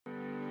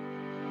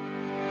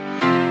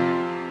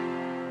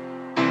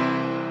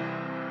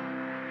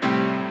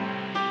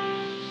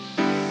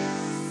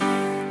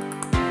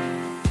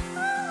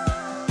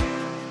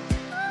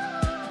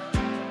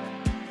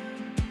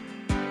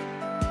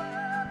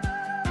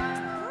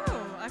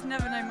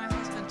never known my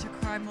husband to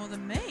cry more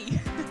than me.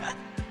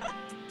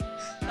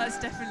 That's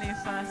definitely a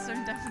first.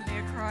 I'm definitely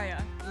a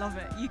crier. Love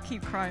it. You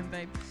keep crying,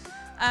 babe.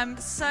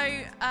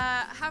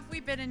 Have we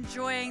been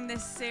enjoying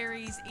this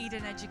series,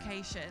 Eden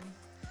Education?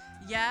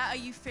 Yeah? Are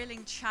you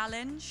feeling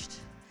challenged?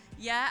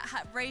 Yeah?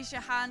 Raise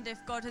your hand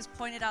if God has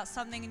pointed out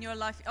something in your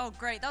life. Oh,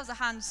 great. That was a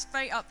hand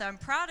straight up there. I'm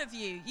proud of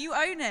you. You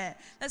own it.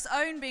 Let's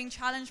own being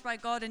challenged by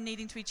God and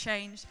needing to be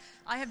changed.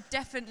 I have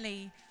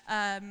definitely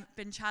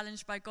been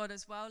challenged by God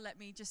as well. Let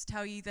me just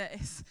tell you that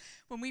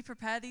when we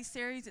prepare these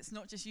series, it's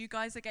not just you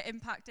guys that get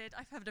impacted.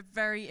 I've had a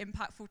very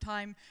impactful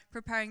time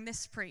preparing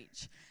this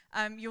preach.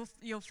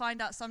 You'll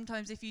find out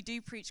sometimes if you do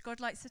preach, God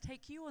likes to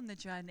take you on the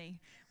journey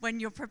when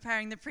you're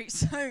preparing the preach.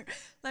 So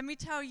let me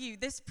tell you,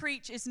 this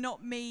preach is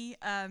not me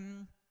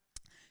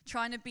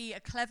trying to be a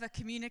clever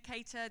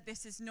communicator.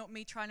 This is not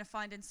me trying to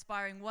find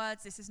inspiring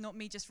words. This is not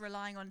me just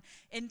relying on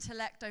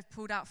intellect I've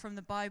pulled out from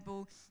the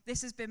Bible.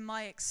 This has been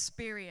my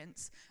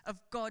experience of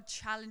God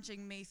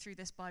challenging me through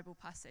this Bible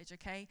passage,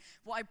 okay?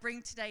 What I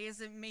bring today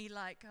isn't me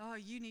like, oh,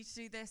 you need to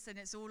do this and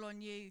it's all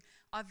on you.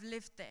 I've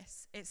lived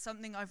this. It's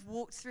something I've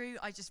walked through.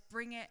 I just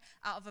bring it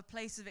out of a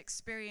place of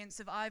experience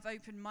of I've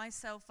opened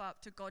myself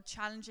up to God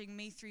challenging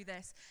me through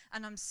this,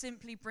 and I'm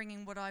simply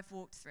bringing what I've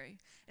walked through.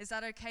 Is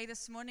that okay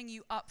this morning?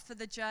 You up for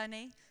the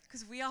journey?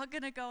 Because we are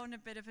going to go on a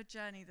bit of a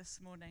journey this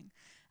morning.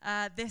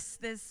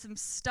 There's some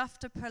stuff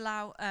to pull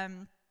out.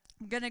 I'm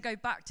going to go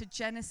back to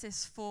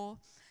Genesis 4.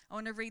 I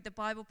want to read the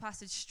Bible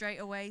passage straight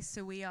away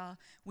so we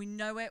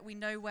know it. We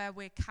know where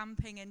we're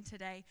camping in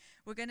today.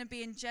 We're going to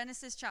be in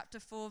Genesis chapter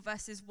 4,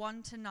 verses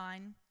 1 to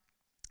 9.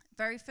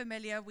 Very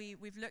familiar.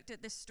 We've looked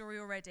at this story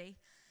already.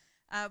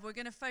 We're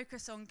going to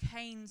focus on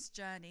Cain's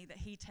journey that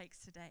he takes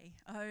today.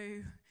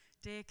 Oh,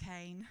 dear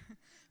Cain,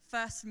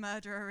 first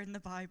murderer in the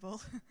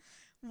Bible.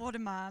 What a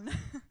man.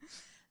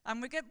 But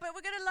we're going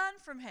to learn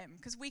from him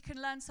because we can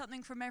learn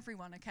something from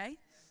everyone, okay?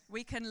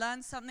 We can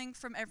learn something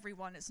from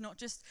everyone. It's not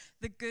just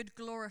the good,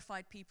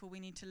 glorified people we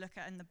need to look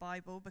at in the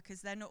Bible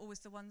because they're not always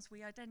the ones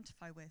we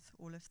identify with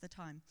all of the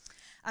time.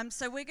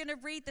 So we're going to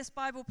read this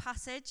Bible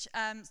passage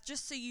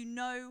just so you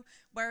know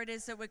where it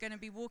is that we're going to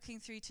be walking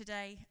through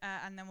today,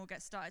 and then we'll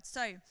get started.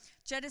 So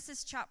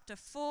Genesis chapter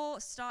 4,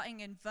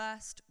 starting in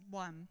verse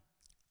 1.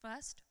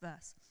 First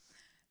verse.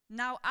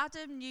 Now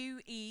Adam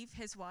knew Eve,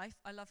 his wife.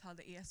 I love how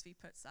the ESV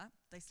puts that.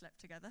 They slept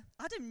together.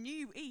 Adam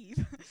knew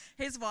Eve,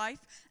 his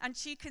wife, and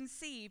she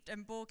conceived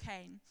and bore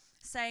Cain,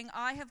 saying,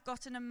 I have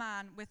gotten a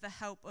man with the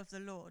help of the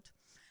Lord.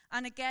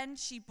 And again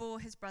she bore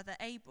his brother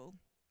Abel.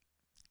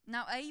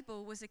 Now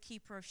Abel was a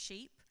keeper of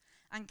sheep,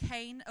 and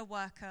Cain a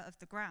worker of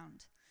the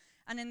ground.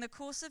 And in the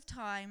course of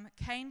time,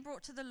 Cain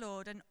brought to the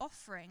Lord an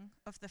offering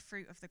of the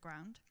fruit of the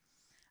ground.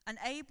 And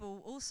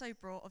Abel also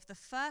brought of the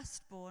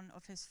firstborn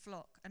of his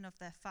flock and of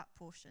their fat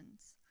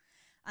portions.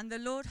 And the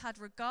Lord had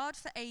regard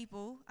for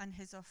Abel and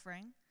his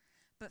offering,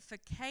 but for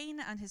Cain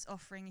and his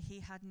offering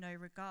he had no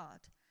regard.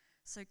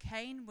 So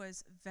Cain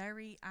was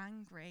very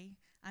angry,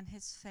 and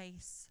his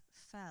face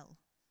fell.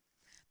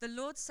 The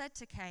Lord said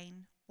to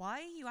Cain, Why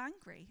are you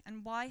angry,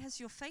 and why has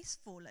your face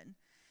fallen?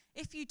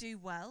 If you do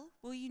well,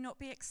 will you not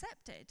be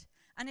accepted?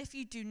 And if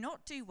you do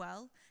not do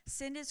well,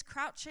 sin is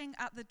crouching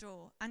at the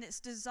door, and its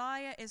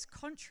desire is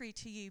contrary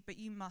to you, but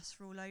you must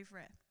rule over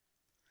it.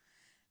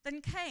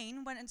 Then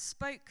Cain went and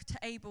spoke to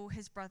Abel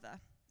his brother.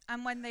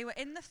 And when they were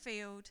in the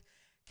field,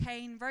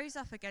 Cain rose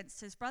up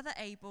against his brother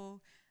Abel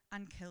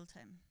and killed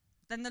him.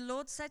 Then the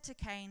Lord said to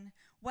Cain,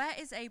 Where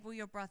is Abel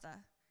your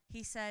brother?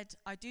 He said,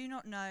 I do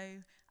not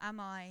know. Am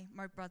I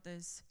my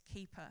brother's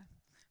keeper?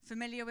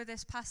 Familiar with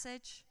this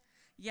passage?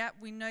 Yep,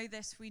 we know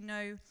this. We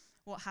know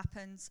what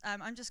happens.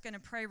 I'm just going to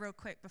pray real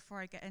quick before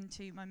I get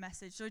into my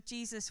message. Lord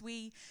Jesus,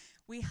 we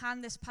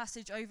hand this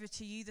passage over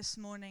to you this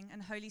morning,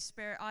 and Holy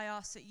Spirit, I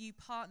ask that you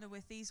partner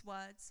with these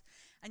words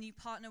and you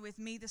partner with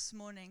me this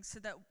morning so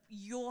that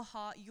your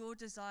heart, your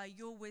desire,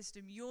 your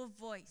wisdom, your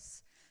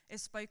voice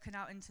is spoken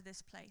out into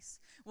this place.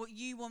 What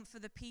you want for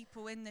the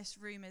people in this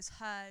room is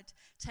heard,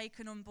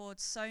 taken on board,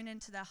 sown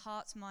into their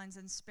hearts, minds,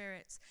 and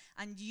spirits,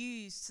 and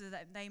used so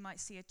that they might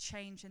see a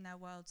change in their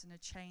worlds and a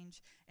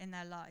change in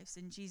their lives.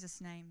 In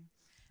Jesus' name,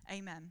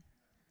 amen.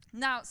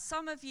 Now,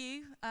 some of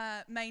you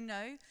may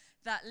know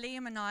that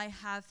Liam and I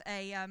have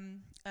a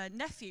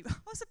nephew. I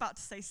was about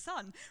to say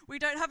son. We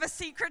don't have a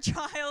secret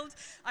child.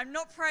 I'm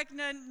not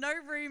pregnant. No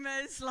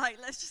rumors.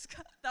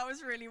 That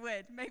was really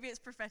weird. Maybe it's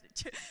prophetic.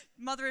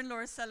 Mother-in-law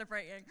is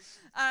celebrating.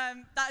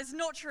 That is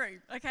not true,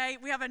 okay?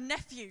 We have a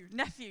nephew,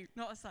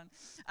 not a son.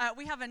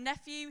 We have a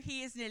nephew.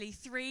 He is nearly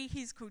 3.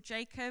 He's called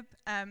Jacob.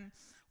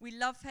 We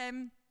love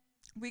him.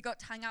 We got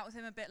to hang out with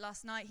him a bit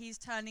last night. He's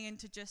turning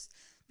into just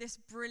this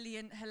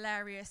brilliant,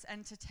 hilarious,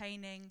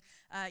 entertaining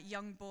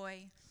young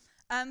boy.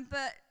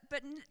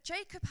 But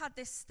Jacob had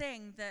this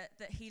thing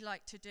that he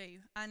liked to do.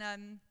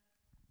 And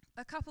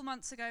a couple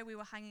months ago, we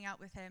were hanging out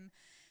with him.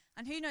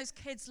 And who knows,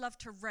 kids love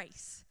to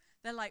race.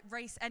 They're like,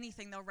 race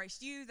anything. They'll race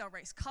you, they'll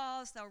race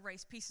cars, they'll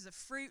race pieces of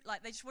fruit.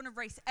 Like, they just want to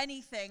race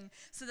anything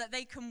so that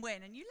they can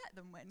win. And you let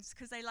them win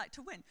because they like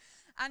to win.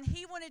 And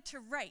he wanted to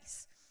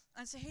race.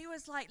 And so he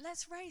was like,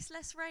 let's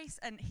race.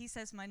 And he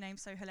says my name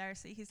so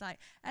hilariously. He's like,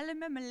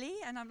 Ellen Emily.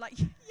 And I'm like,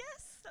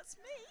 yes, that's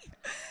me.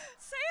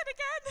 Say it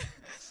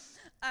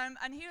again.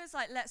 And he was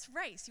like, let's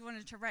race. He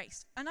wanted to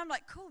race. And I'm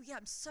like, cool, yeah,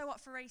 I'm so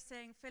up for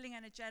racing, feeling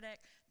energetic,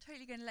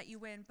 totally going to let you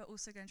win, but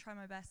also going to try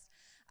my best.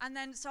 And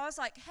then, so I was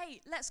like, hey,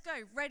 let's go.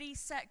 Ready,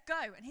 set, go.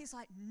 And he's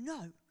like,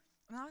 no.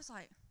 And I was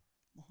like,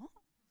 what?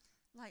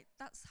 Like,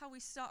 that's how we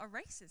start a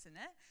race, isn't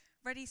it?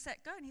 Ready, set,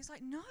 go. And he's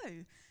like, no.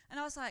 And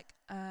I was like,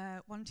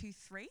 1, 2,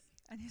 3.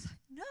 And he's like,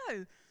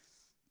 no.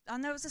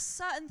 And there was a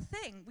certain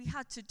thing we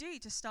had to do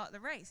to start the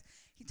race.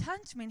 He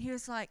turned to me and he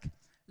was like,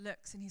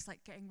 looks, and he's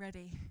like, getting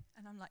ready.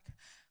 And I'm like,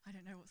 I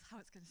don't know how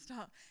it's going to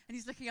start. And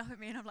he's looking up at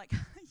me and I'm like, yeah,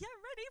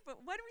 ready, but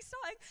when are we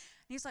starting?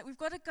 And he's like, we've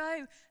got to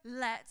go.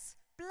 Let's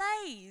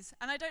blaze.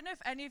 And I don't know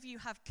if any of you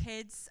have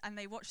kids and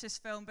they watch this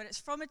film, but it's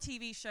from a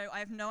TV show. I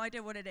have no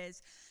idea what it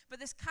is. But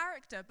this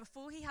character,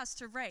 before he has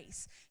to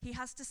race, he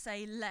has to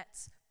say,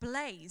 let's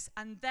blaze,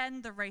 and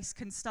then the race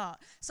can start.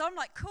 So I'm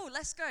like, cool,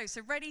 let's go.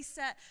 So ready,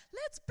 set,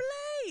 let's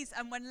blaze.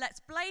 And when let's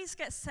blaze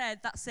gets said,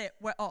 that's it,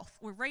 we're off.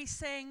 We're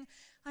racing.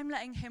 I'm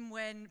letting him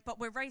win, but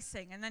we're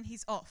racing, and then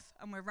he's off,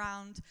 and we're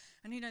round.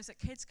 And who knows that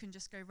kids can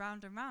just go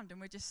round and round, and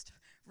we're just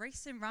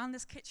racing round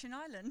this kitchen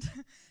island,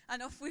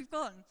 and off we've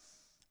gone.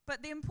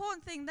 But the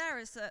important thing there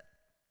is that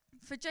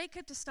for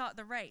Jacob to start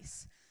the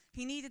race,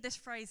 he needed this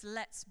phrase,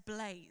 let's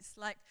blaze.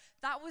 Like,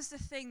 that was the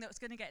thing that was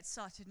going to get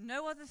started.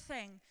 No other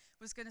thing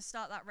was going to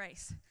start that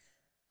race.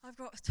 I've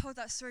told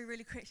that story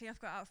really quickly. I've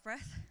got out of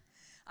breath.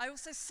 I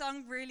also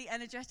sung really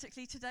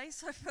energetically today,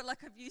 so I feel like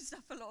I've used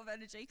up a lot of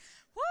energy.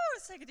 Woo,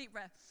 let's take a deep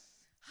breath.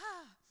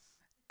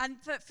 And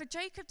for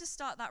Jacob to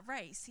start that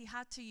race, he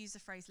had to use the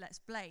phrase, let's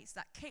blaze.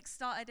 That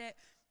kick-started it.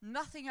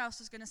 Nothing else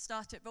was going to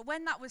start it. But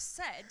when that was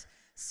said,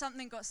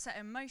 something got set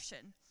in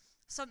motion.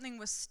 Something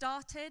was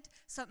started,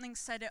 something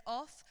set it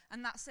off,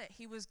 and that's it.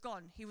 He was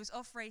gone. He was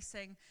off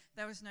racing.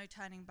 There was no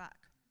turning back.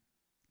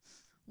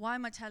 Why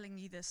am I telling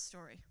you this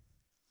story?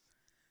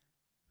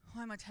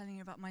 Why am I telling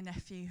you about my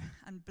nephew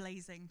and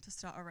blazing to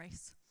start a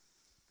race?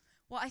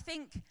 Well, I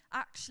think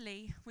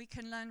actually we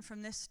can learn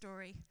from this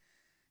story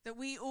that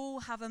we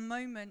all have a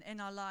moment in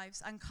our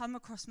lives and come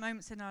across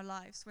moments in our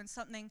lives when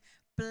something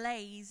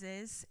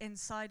blazes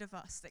inside of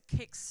us that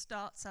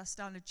kick-starts us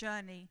down a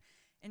journey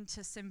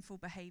into sinful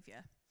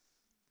behavior.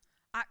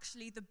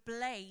 Actually, the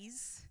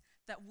blaze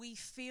that we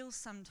feel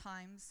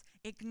sometimes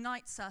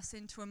ignites us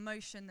into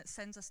emotion that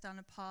sends us down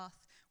a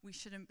path we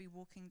shouldn't be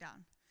walking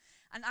down.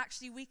 And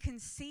actually, we can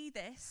see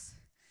this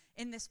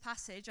in this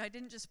passage. I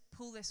didn't just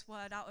pull this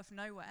word out of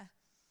nowhere.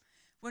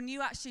 When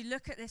you actually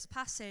look at this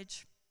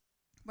passage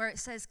where it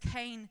says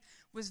Cain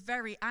was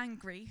very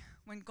angry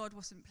when God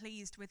wasn't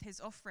pleased with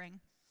his offering,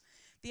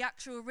 the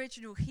actual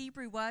original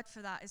Hebrew word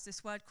for that is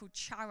this word called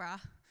chara,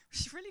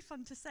 which is really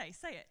fun to say.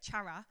 Say it,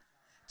 chara.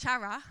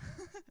 Chara.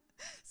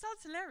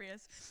 Sounds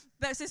hilarious.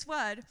 But it's this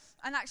word.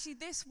 And actually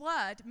this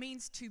word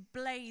means to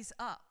blaze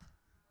up.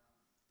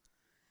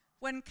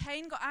 When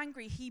Cain got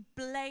angry, he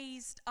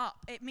blazed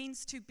up. It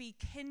means to be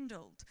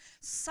kindled.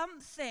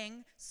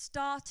 Something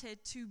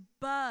started to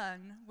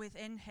burn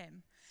within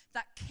him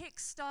that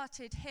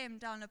kick-started him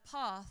down a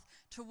path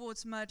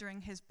towards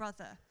murdering his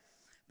brother.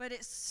 But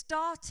it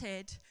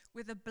started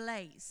with a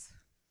blaze.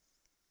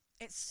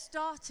 It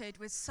started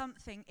with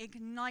something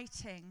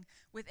igniting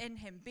within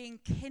him, being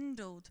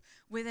kindled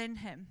within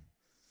him.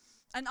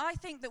 And I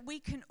think that we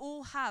can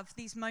all have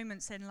these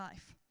moments in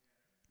life.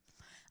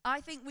 I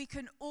think we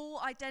can all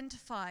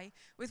identify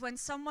with when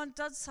someone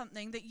does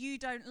something that you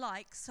don't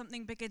like,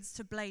 something begins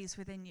to blaze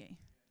within you.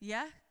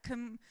 Yeah?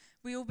 Can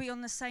we all be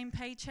on the same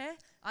page here?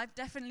 I've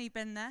definitely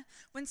been there.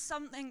 When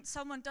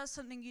someone does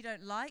something you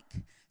don't like,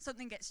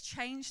 something gets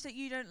changed that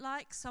you don't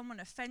like, someone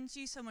offends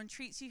you, someone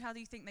treats you how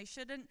you think they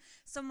shouldn't,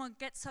 someone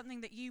gets something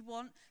that you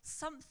want,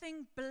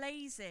 something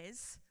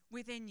blazes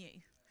within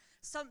you.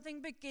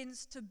 Something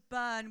begins to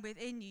burn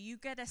within you. You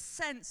get a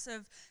sense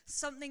of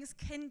something's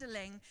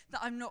kindling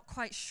that I'm not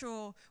quite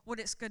sure what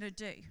it's going to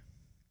do.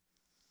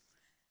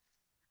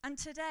 And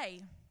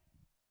today,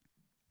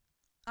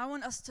 I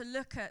want us to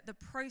look at the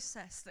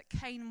process that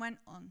Cain went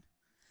on,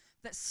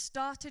 that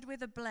started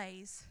with a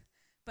blaze,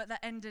 but that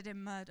ended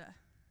in murder.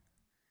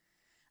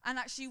 And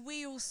actually,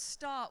 we all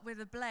start with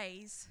a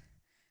blaze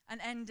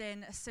and end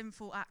in a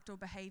sinful act or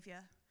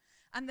behavior.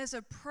 And there's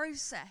a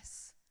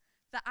process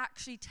that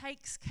actually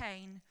takes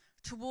Cain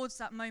towards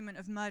that moment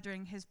of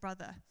murdering his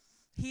brother.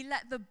 He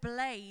let the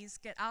blaze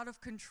get out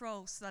of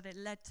control so that it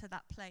led to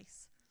that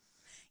place.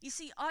 You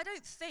see, I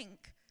don't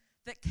think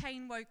that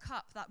Cain woke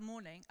up that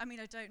morning. I mean,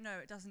 I don't know,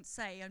 it doesn't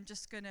say. I'm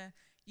just going to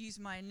use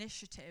my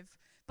initiative.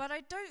 But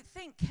I don't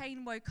think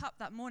Cain woke up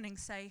that morning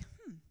say,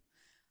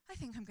 I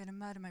think I'm going to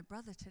murder my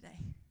brother today.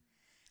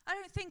 I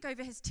don't think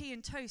over his tea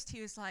and toast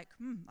he was like,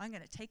 I'm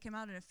going to take him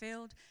out in a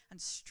field and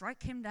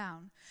strike him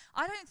down.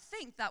 I don't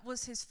think that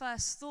was his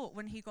first thought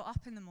when he got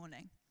up in the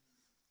morning.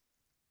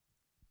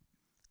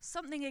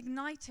 Something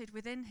ignited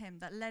within him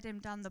that led him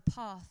down the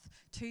path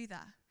to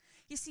that.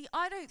 You see,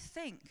 I don't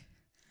think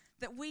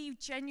that we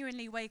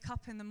genuinely wake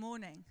up in the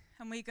morning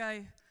and we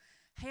go,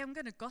 hey, I'm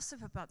going to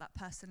gossip about that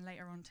person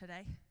later on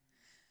today.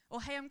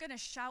 Or hey, I'm going to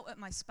shout at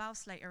my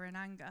spouse later in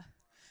anger.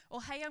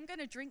 Or hey, I'm going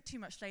to drink too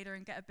much later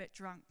and get a bit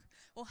drunk.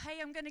 Or hey,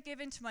 I'm going to give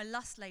in to my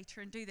lust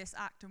later and do this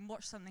act and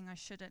watch something I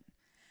shouldn't.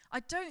 I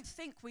don't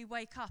think we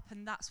wake up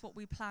and that's what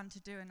we plan to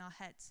do in our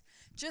heads.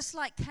 Just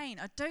like Cain,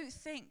 I don't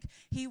think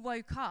he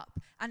woke up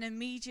and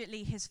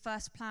immediately his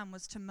first plan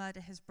was to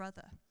murder his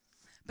brother.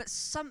 But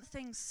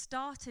something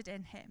started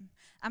in him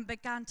and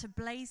began to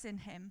blaze in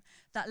him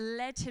that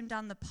led him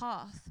down the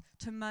path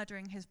to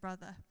murdering his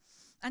brother.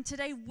 And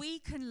today we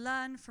can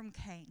learn from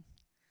Cain.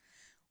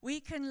 We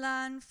can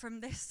learn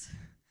from this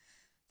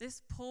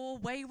poor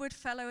wayward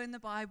fellow in the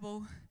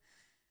Bible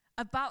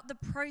about the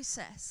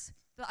process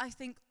that I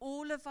think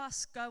all of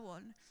us go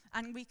on,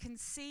 and we can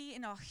see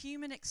in our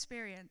human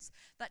experience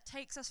that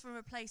takes us from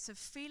a place of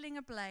feeling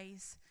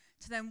ablaze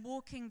to then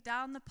walking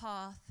down the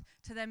path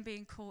to then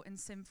being caught in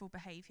sinful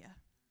behavior.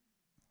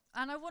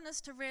 And I want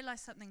us to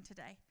realize something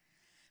today.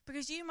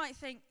 Because you might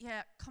think,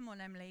 yeah, come on,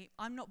 Emily,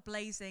 I'm not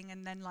blazing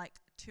and then like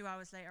 2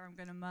 hours later I'm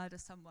going to murder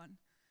someone.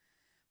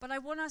 But I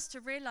want us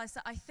to realize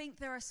that I think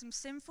there are some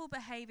sinful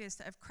behaviors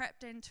that have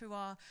crept into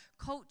our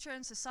culture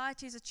and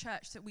society as a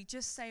church that we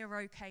just say are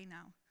okay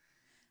now.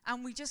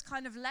 And we just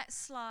kind of let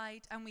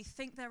slide and we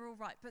think they're all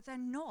right, but they're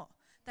not.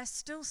 They're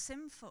still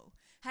sinful.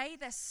 Hey,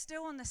 they're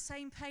still on the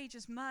same page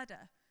as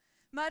murder.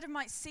 Murder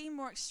might seem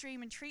more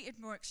extreme and treated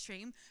more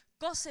extreme.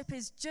 Gossip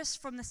is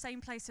just from the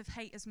same place of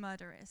hate as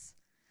murder is.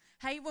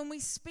 Hey, when we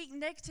speak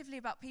negatively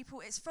about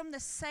people, it's from the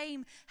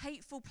same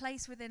hateful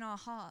place within our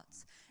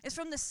hearts. It's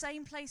from the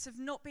same place of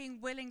not being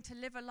willing to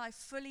live a life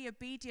fully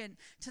obedient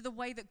to the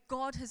way that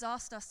God has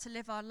asked us to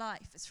live our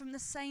life. It's from the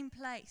same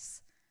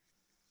place.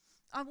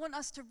 I want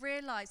us to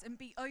realize and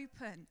be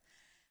open.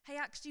 Hey,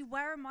 actually,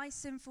 where are my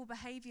sinful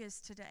behaviors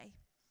today?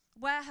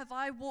 Where have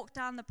I walked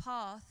down the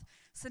path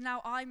so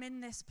now I'm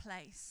in this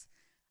place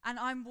and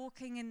I'm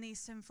walking in these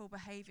sinful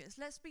behaviors?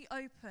 Let's be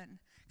open.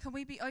 Can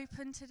we be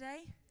open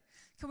today?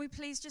 Can we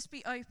please just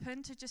be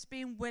open to just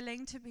being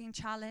willing to being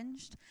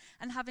challenged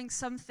and having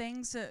some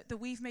things that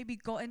we've maybe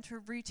got into a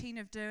routine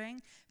of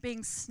doing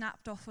being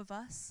snapped off of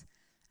us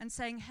and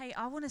saying, hey,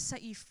 I want to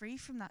set you free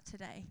from that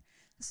today.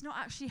 It's not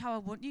actually how I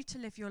want you to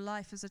live your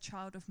life as a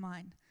child of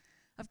mine.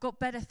 I've got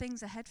better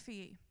things ahead for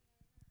you.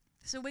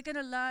 So we're going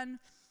to learn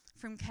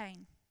from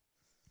Cain.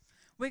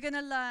 We're going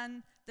to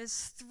learn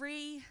there's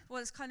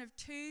kind of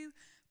two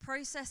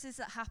processes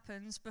that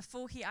happens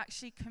before he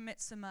actually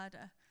commits a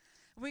murder.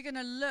 We're going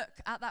to look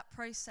at that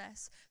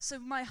process. So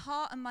my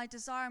heart and my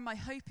desire and my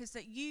hope is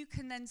that you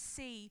can then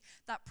see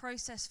that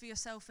process for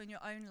yourself in your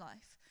own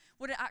life.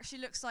 What it actually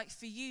looks like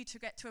for you to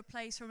get to a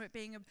place from it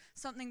being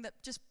something that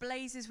just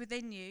blazes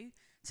within you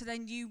to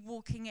then you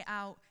walking it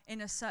out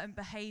in a certain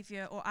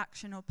behavior or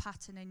action or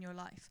pattern in your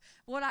life.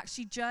 What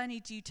actually journey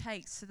do you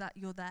take so that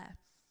you're there?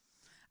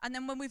 And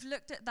then when we've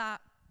looked at that,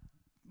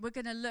 we're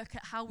going to look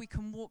at how we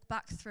can walk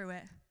back through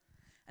it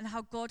and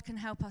how God can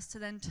help us to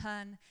then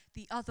turn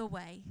the other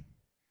way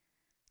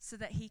so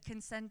that he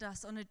can send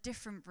us on a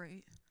different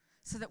route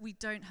so that we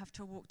don't have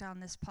to walk down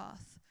this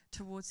path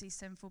towards these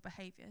sinful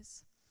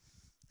behaviors.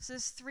 So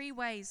there's three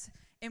ways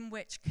in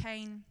which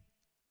Cain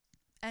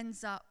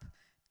ends up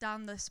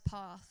down this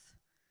path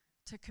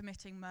to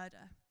committing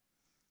murder.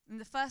 And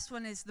the first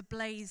one is the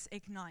blaze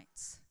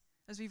ignites.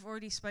 As we've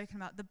already spoken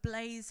about, the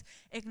blaze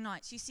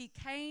ignites. You see,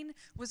 Cain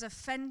was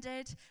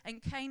offended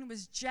and Cain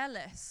was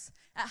jealous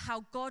at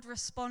how God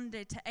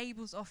responded to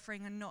Abel's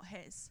offering and not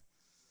his.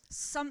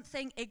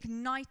 Something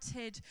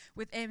ignited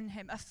within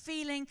him. A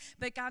feeling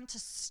began to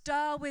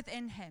stir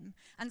within him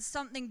and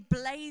something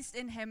blazed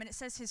in him, and it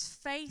says his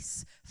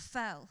face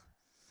fell.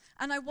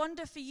 And I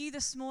wonder for you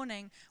this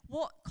morning,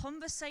 what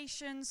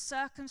conversations,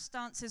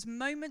 circumstances,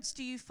 moments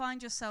do you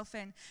find yourself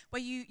in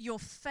where your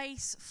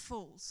face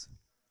falls?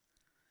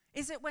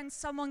 Is it when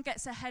someone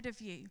gets ahead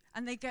of you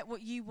and they get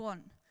what you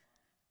want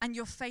and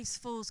your face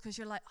falls because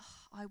you're like,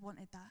 oh, I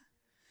wanted that?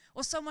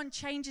 Or someone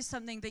changes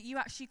something that you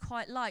actually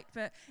quite liked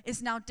but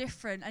is now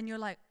different and you're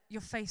like,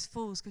 your face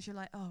falls because you're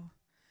like, oh,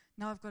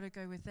 now I've got to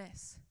go with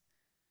this.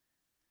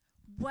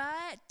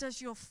 Where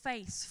does your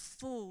face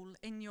fall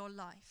in your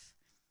life?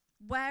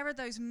 Where are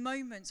those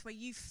moments where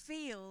you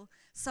feel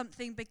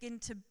something begin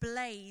to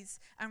blaze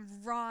and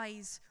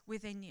rise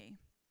within you?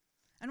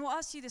 And we'll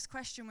ask you this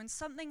question. When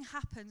something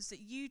happens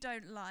that you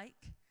don't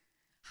like,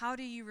 how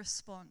do you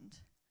respond?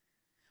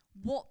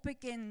 What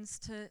begins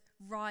to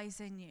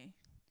rise in you?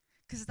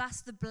 Because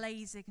that's the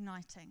blaze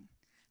igniting.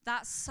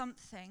 That's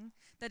something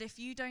that if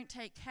you don't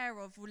take care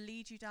of will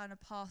lead you down a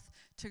path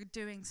to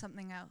doing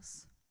something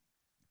else.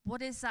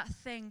 What is that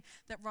thing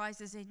that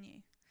rises in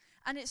you?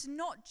 And it's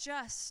not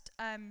just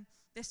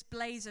this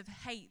blaze of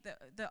hate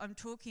that I'm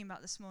talking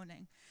about this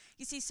morning.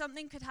 You see,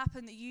 something could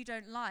happen that you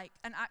don't like,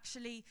 and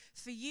actually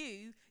for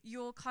you,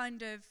 your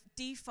kind of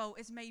default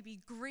is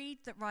maybe greed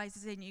that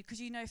rises in you, because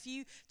you know if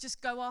you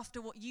just go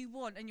after what you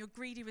want and you're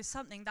greedy with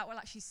something, that will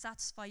actually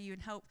satisfy you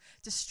and help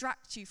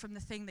distract you from the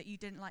thing that you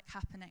didn't like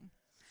happening.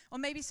 Or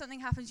maybe something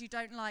happens you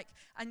don't like,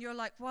 and you're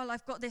like, well,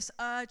 I've got this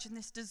urge and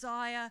this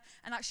desire,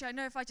 and actually I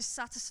know if I just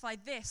satisfy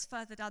this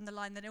further down the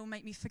line, then it will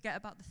make me forget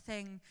about the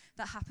thing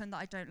that happened that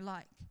I don't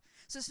like.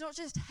 So it's not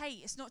just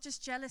hate, it's not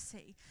just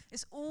jealousy,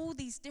 it's all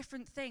these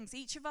different things.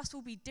 Each of us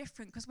will be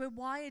different because we're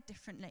wired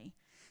differently.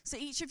 So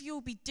each of you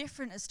will be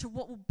different as to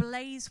what will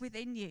blaze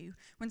within you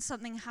when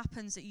something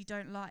happens that you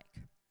don't like.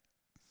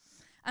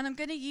 And I'm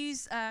going to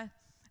use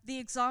the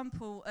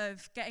example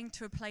of getting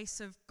to a place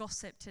of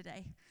gossip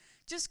today.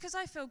 Just because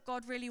I feel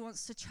God really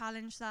wants to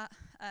challenge that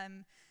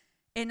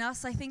in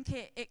us. I think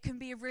it can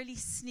be a really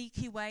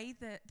sneaky way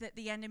that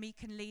the enemy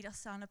can lead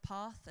us down a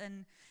path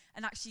and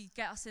actually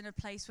get us in a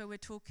place where we're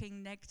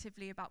talking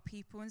negatively about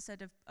people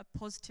instead of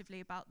positively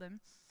about them.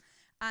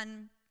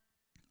 And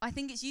I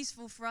think it's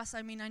useful for us.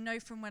 I mean, I know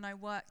from when I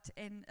worked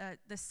in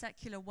the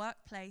secular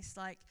workplace,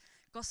 like,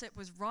 gossip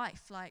was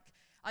rife. Like,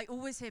 I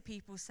always hear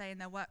people say in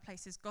their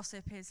workplaces,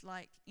 gossip is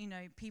like,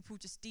 people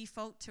just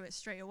default to it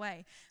straight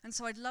away. And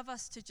so I'd love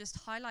us to just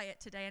highlight it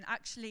today and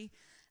actually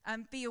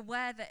be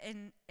aware that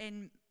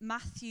in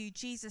Matthew,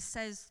 Jesus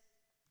says,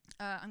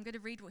 I'm going to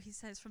read what he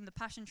says from the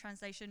Passion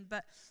Translation,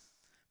 but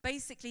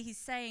basically he's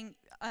saying,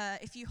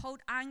 if you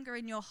hold anger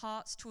in your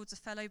hearts towards a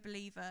fellow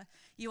believer,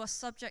 you are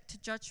subject to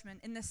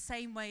judgment in the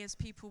same way as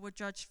people were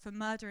judged for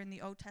murder in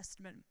the Old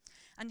Testament.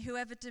 And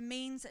whoever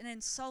demeans and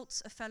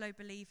insults a fellow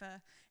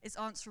believer is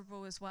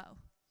answerable as well.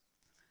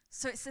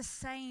 So it's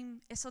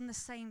on the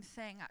same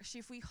thing.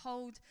 Actually, if we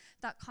hold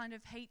that kind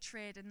of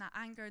hatred and that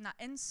anger and that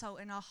insult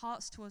in our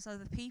hearts towards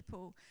other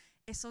people,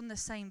 it's on the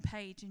same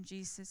page in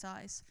Jesus'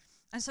 eyes.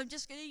 And so I'm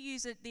just going to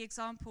use the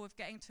example of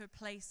getting to a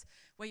place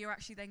where you're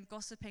actually then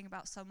gossiping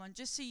about someone,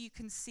 just so you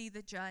can see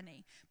the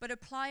journey. But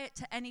apply it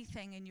to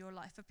anything in your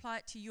life. Apply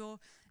it to your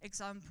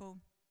example.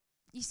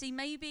 You see,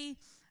 maybe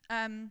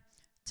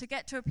to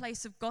get to a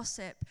place of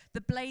gossip,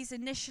 the blaze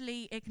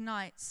initially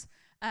ignites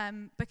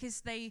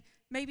because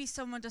maybe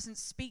someone doesn't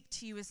speak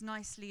to you as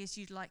nicely as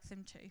you'd like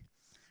them to.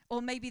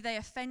 Or maybe they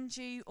offend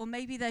you, or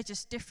maybe they're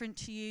just different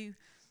to you,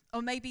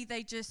 or maybe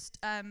they just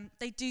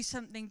they do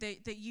something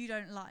that you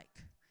don't like.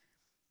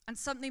 And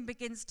something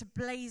begins to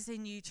blaze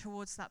in you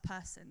towards that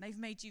person. They've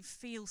made you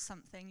feel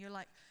something. You're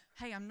like,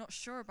 hey, I'm not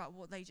sure about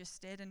what they just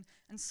did, and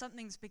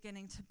something's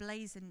beginning to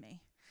blaze in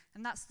me.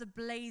 And that's the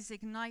blaze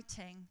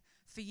igniting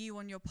for you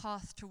on your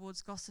path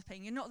towards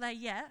gossiping. You're not there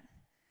yet.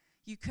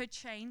 You could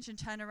change and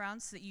turn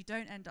around so that you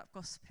don't end up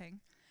gossiping.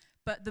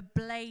 But the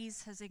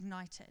blaze has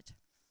ignited.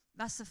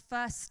 That's the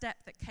first step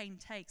that Cain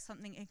takes.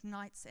 Something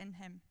ignites in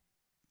him.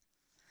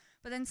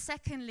 But then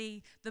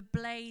secondly, the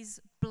blaze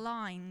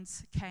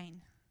blinds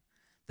Cain.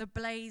 The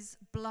blaze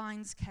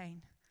blinds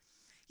Cain.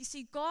 You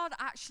see, God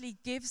actually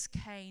gives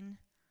Cain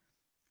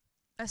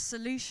a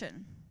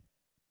solution.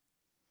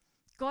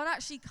 God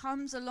actually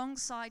comes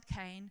alongside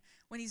Cain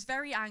when he's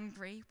very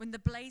angry, when the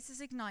blaze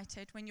is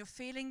ignited, when you're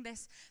feeling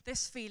this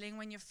feeling,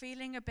 when you're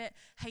feeling a bit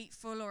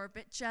hateful or a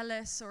bit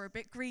jealous or a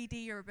bit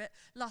greedy or a bit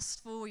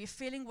lustful, or you're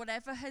feeling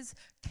whatever has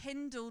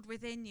kindled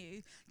within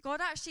you.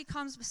 God actually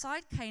comes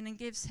beside Cain and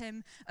gives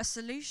him a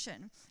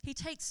solution. He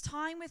takes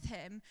time with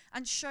him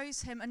and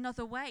shows him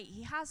another way.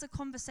 He has a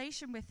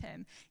conversation with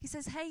him. He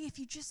says, hey, if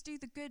you just do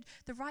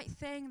the right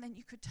thing, then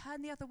you could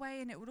turn the other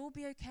way and it would all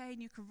be okay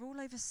and you could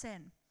rule over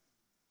sin.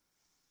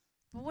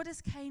 But what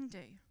does Cain do?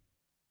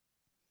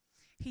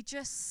 He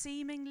just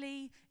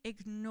seemingly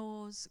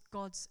ignores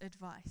God's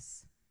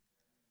advice.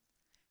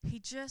 He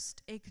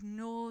just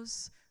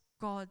ignores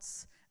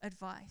God's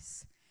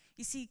advice.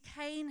 You see,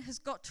 Cain has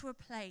got to a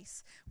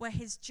place where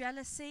his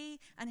jealousy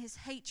and his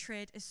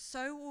hatred is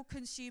so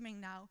all-consuming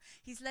now.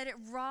 He's let it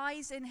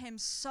rise in him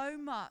so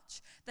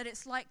much that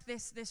it's like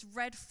this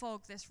red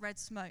fog, this red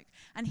smoke.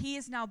 And he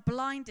is now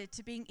blinded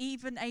to being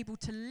even able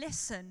to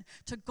listen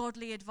to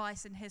godly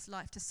advice in his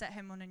life to set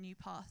him on a new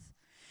path.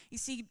 You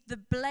see, the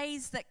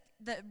blaze that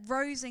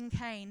rose in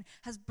Cain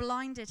has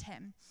blinded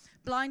him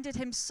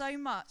so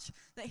much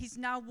that he's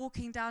now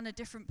walking down a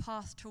different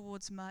path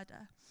towards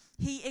murder.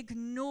 He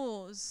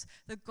ignores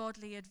the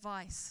godly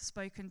advice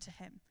spoken to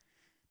him.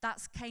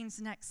 That's Cain's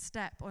next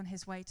step on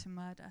his way to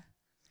murder.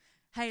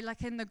 Hey,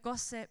 like in the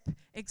gossip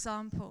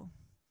example,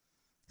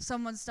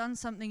 someone's done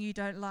something you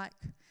don't like.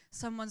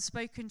 Someone's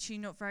spoken to you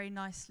not very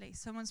nicely.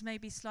 Someone's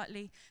maybe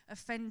slightly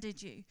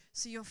offended you,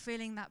 so you're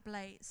feeling that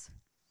blaze.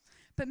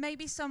 But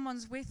maybe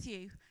someone's with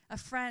you, a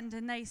friend,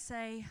 and they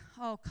say,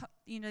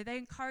 they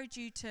encourage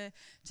you to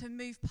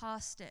move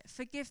past it.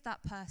 Forgive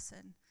that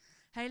person.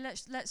 Hey,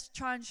 let's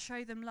try and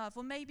show them love.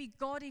 Or maybe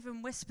God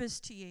even whispers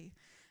to you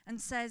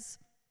and says,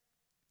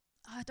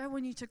 I don't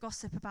want you to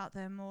gossip about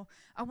them, or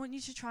I want you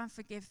to try and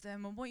forgive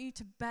them, or want you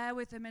to bear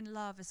with them in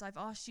love as I've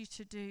asked you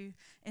to do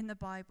in the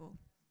Bible.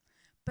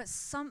 But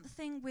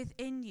something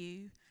within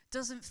you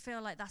doesn't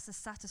feel like that's a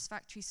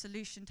satisfactory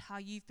solution to how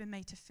you've been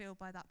made to feel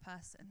by that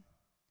person.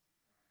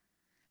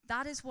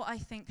 That is what I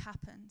think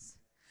happens.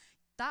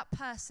 That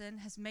person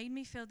has made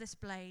me feel this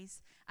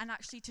blaze, and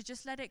actually to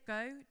just let it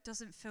go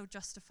doesn't feel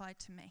justified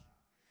to me.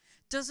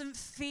 Doesn't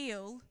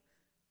feel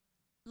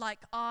like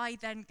I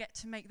then get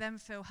to make them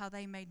feel how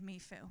they made me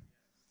feel.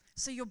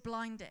 So you're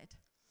blinded.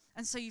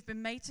 And so you've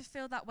been made to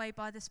feel that way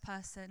by this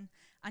person,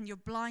 and you're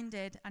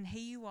blinded, and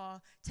here you are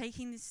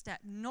taking this step,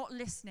 not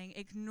listening,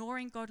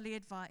 ignoring godly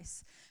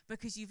advice,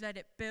 because you've let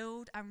it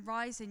build and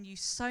rise in you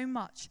so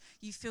much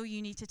you feel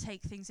you need to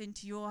take things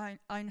into your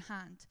own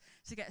hand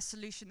to get a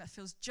solution that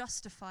feels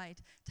justified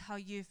to how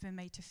you've been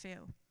made to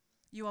feel.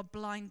 You are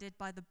blinded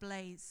by the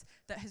blaze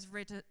that has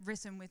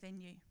risen within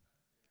you.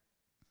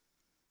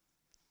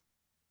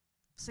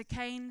 So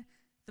Cain,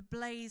 the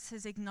blaze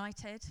has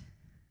ignited.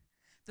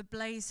 The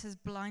blaze has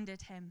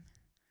blinded him.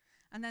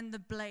 And then the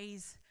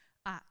blaze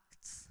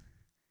acts.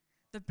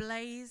 The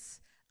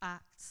blaze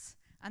acts.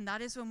 And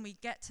that is when we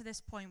get to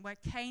this point where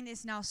Cain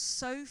is now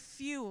so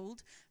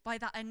fueled by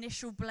that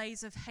initial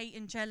blaze of hate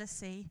and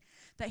jealousy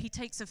that he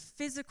takes a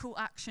physical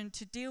action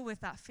to deal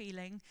with that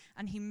feeling,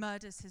 and he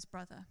murders his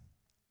brother.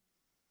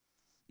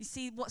 You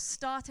see, what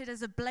started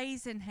as a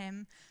blaze in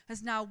him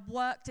has now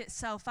worked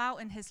itself out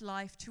in his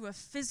life to a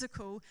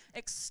physical,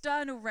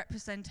 external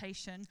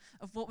representation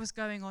of what was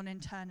going on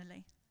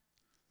internally.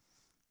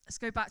 Let's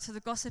go back to the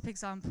gossip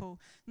example.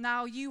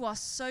 Now you are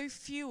so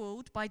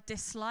fueled by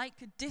dislike,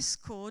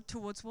 discord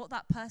towards what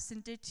that person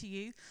did to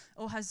you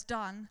or has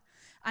done,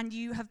 and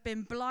you have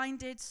been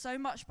blinded so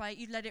much by it,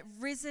 you let it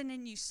risen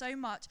in you so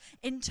much,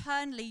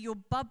 internally you're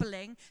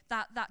bubbling,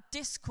 that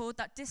discord,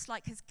 that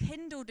dislike has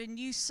kindled in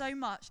you so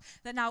much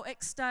that now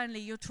externally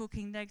you're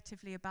talking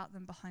negatively about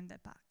them behind their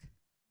back.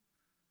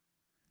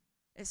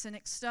 It's an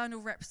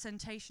external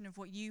representation of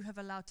what you have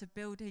allowed to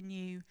build in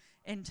you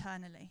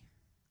internally.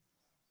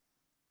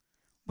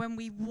 When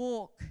we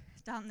walk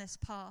down this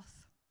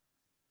path,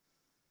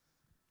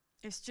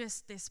 it's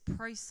just this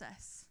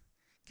process.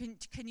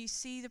 Can you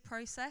see the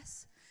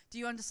process? Do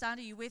you understand?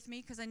 Are you with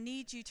me? Because I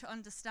need you to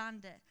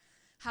understand it.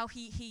 How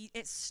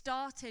it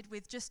started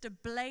with just a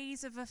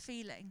blaze of a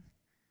feeling.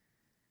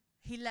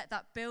 He let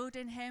that build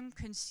in him,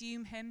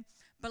 consume him,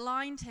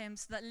 blind him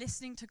so that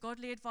listening to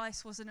godly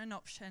advice wasn't an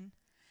option.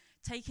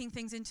 Taking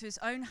things into his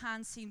own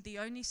hands seemed the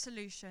only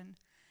solution.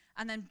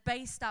 And then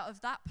based out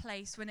of that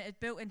place, when it had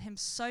built in him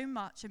so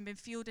much and been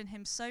fueled in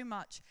him so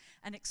much,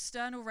 an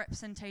external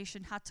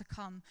representation had to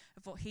come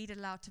of what he'd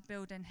allowed to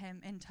build in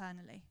him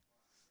internally.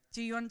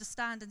 Do you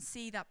understand and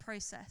see that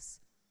process?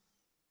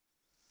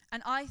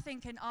 And I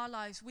think in our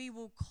lives, we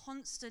will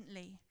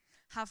constantly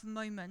have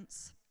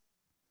moments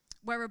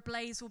where a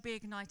blaze will be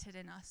ignited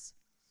in us.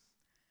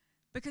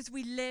 Because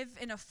we live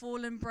in a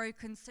fallen,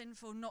 broken,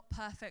 sinful, not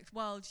perfect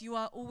world, you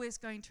are always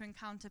going to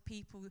encounter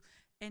people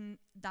in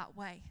that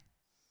way.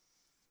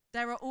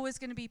 There are always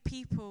going to be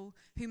people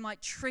who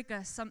might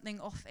trigger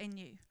something off in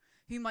you,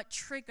 who might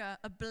trigger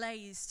a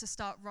blaze to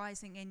start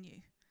rising in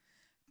you.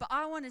 But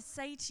I want to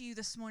say to you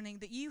this morning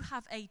that you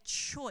have a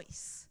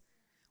choice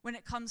when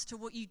it comes to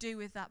what you do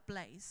with that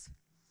blaze.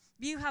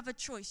 You have a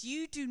choice.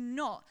 You do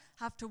not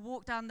have to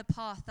walk down the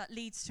path that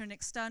leads to an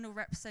external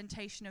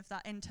representation of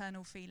that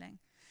internal feeling.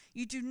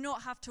 You do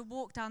not have to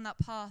walk down that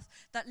path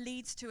that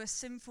leads to a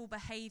sinful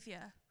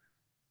behavior.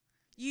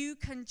 You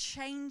can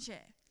change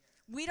it.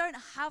 We don't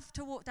have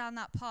to walk down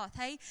that path,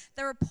 hey?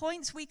 There are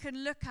points we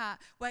can look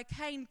at where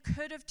Cain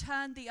could have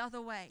turned the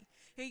other way.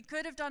 He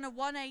could have done a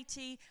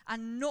 180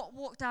 and not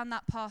walked down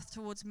that path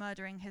towards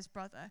murdering his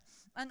brother.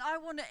 And I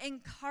want to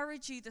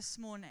encourage you this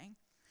morning.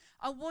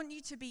 I want you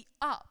to be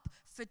up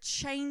for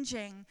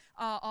changing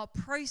our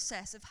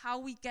process of how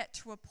we get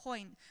to a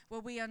point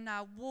where we are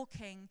now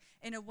walking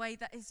in a way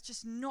that is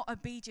just not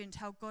obedient to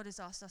how God has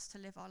asked us to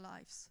live our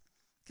lives.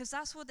 Because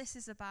that's what this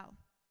is about.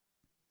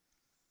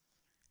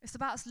 It's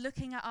about us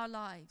looking at our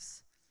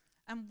lives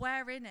and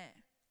where in it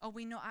are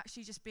we not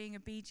actually just being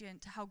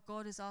obedient to how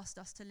God has asked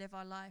us to live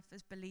our life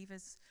as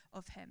believers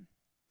of Him.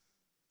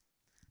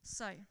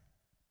 So,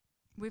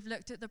 we've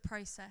looked at the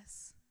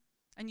process.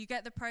 And you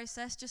get the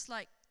process, just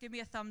like give me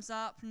a thumbs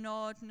up,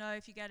 nod, no,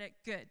 if you get it,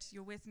 good.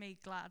 You're with me,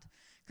 glad.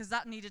 Because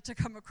that needed to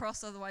come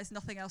across, otherwise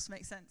nothing else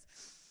makes sense.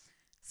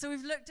 So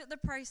we've looked at the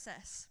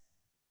process.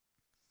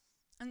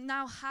 And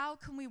now how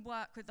can we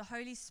work with the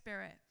Holy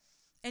Spirit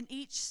in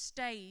each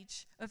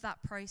stage of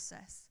that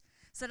process?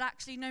 So that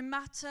actually no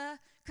matter,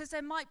 because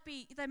there might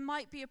be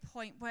a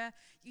point where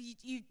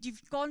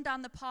you've gone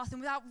down the path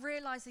and without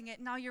realizing it,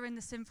 now you're in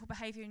the sinful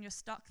behavior and you're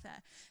stuck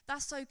there.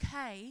 That's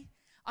okay.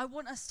 I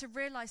want us to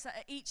realize that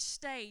at each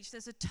stage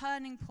there's a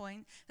turning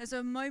point. There's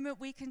a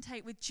moment we can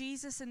take with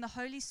Jesus and the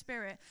Holy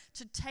Spirit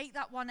to take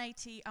that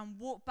 180 and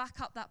walk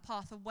back up that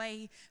path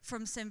away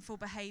from sinful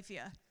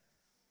behavior.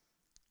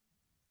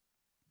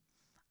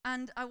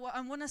 And I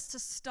want us to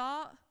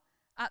start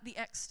at the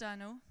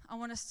external. I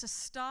want us to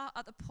start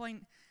at the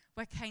point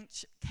where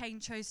Cain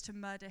chose to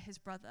murder his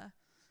brother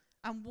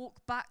and walk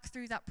back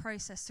through that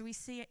process so we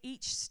see at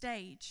each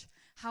stage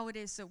how it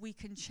is that we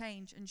can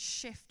change and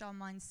shift our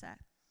mindset.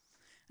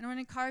 And I want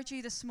to encourage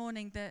you this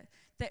morning that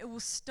it will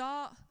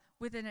start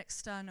with an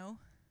external,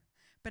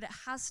 but it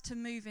has to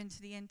move into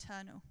the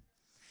internal.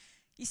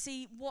 You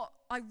see, what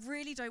I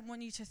really don't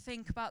want you to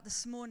think about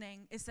this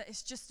morning is that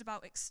it's just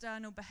about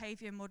external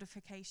behavior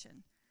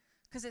modification,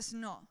 because it's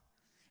not.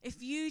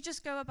 If you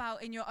just go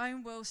about in your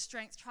own will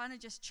strength, trying to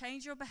just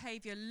change your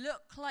behavior,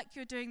 look like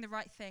you're doing the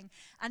right thing,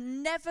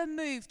 and never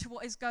move to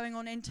what is going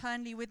on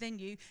internally within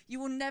you, you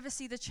will never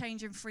see the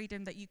change and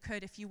freedom that you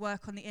could if you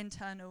work on the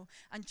internal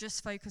and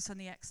just focus on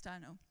the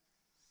external.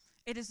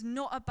 It is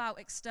not about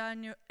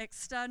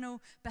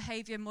external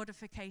behavior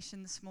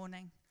modification this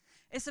morning.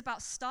 It's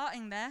about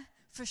starting there.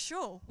 For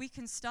sure, we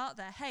can start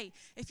there. Hey,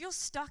 if you're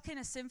stuck in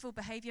a sinful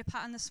behavior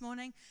pattern this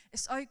morning,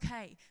 it's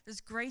okay.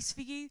 There's grace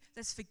for you.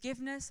 There's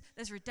forgiveness.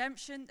 There's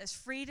redemption. There's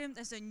freedom.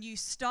 There's a new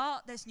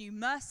start. There's new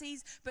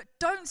mercies. But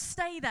don't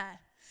stay there.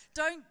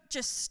 Don't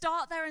just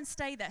start there and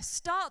stay there.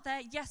 Start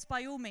there, yes,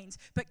 by all means,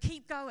 but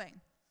keep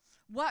going.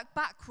 Work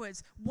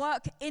backwards.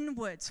 Work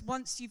inwards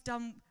once you've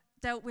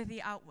dealt with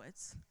the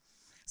outwards.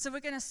 So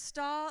we're going to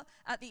start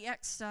at the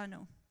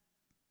external.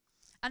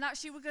 And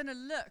actually, we're going to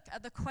look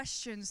at the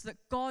questions that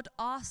God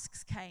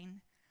asks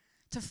Cain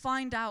to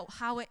find out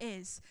how it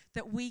is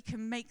that we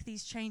can make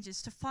these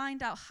changes, to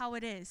find out how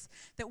it is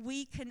that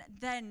we can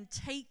then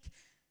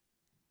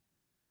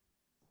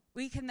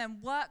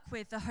work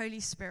with the Holy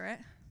Spirit,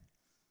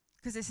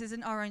 because this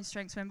isn't our own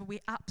strength. Remember, we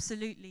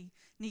absolutely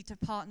need to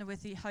partner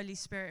with the Holy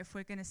Spirit if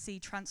we're going to see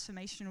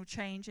transformational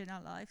change in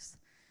our lives.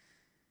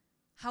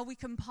 How we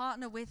can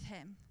partner with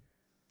him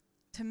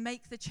to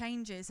make the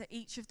changes at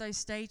each of those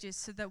stages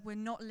so that we're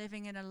not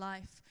living in a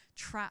life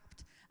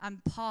trapped and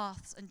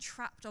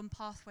trapped on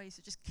pathways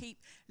that just keep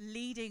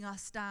leading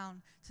us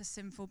down to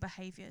sinful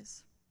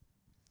behaviors.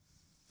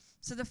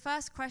 So the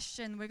first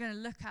question we're going to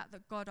look at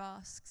that God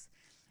asks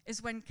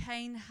is when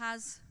Cain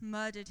has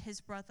murdered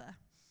his brother.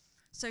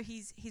 So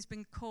he's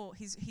been caught.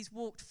 He's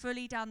walked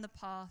fully down the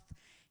path.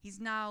 He's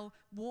now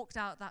walked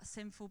out that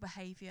sinful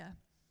behavior.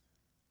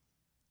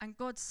 And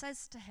God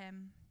says to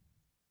him,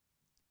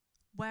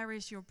 "Where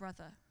is your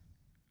brother?"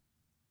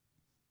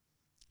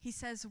 He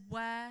says,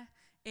 "Where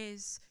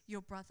is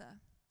your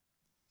brother?"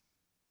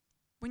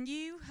 When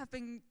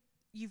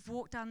you've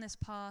walked down this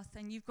path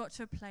and you've got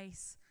to a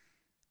place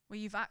where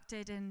you've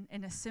acted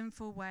in a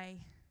sinful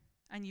way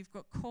and you've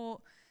got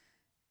caught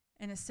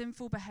in a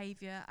sinful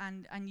behavior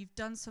and you've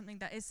done something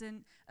that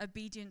isn't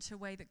obedient to a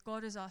way that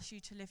God has asked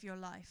you to live your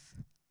life,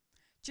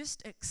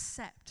 just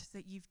accept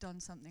that you've done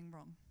something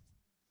wrong.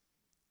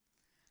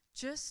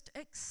 Just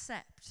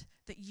accept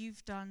that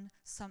you've done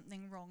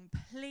something wrong.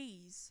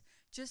 Please,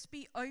 just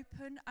be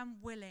open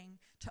and willing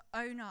to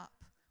own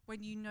up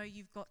when you know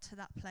you've got to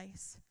that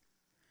place.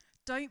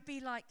 Don't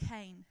be like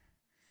Cain,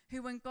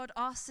 who when God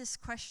asks this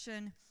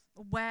question,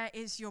 "Where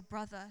is your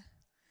brother?"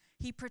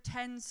 he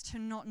pretends to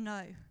not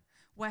know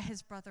where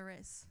his brother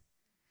is.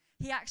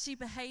 He actually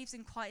behaves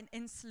in quite an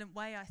insolent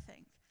way, I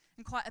think,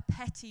 in quite a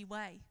petty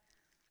way.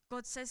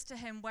 God says to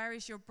him, "Where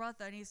is your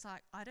brother?" And he's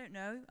like, "I don't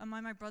know. Am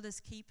I my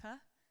brother's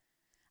keeper?"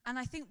 And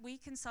I think we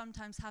can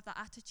sometimes have that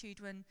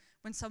attitude when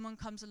someone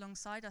comes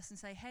alongside us and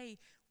say, "Hey,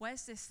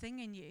 where's this thing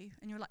in you?"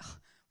 And you're like,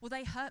 "Oh, well,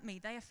 they hurt me.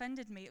 They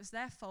offended me. It was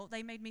their fault.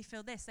 They made me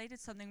feel this. They did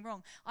something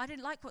wrong. I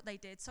didn't like what they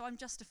did, so I'm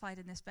justified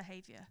in this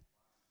behavior."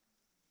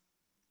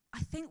 I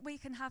think we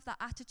can have that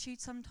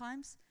attitude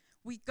sometimes.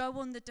 We go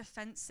on the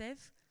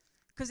defensive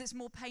because it's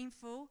more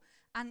painful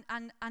and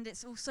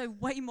it's also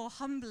way more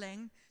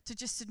humbling to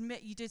just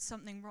admit you did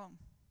something wrong.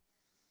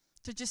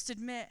 To just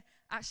admit,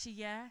 actually,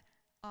 yeah,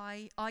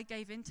 I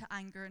gave into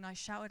anger and I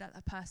shouted at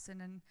that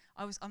person and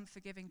I was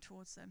unforgiving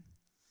towards them.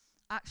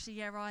 Actually,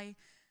 yeah,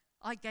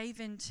 I gave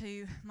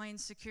into my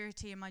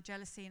insecurity and my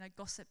jealousy and I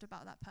gossiped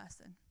about that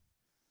person.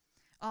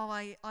 Oh,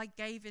 I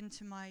gave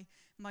into my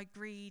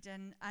greed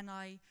and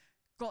I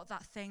got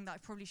that thing that I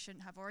probably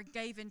shouldn't have. Or I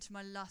gave into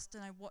my lust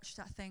and I watched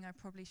that thing I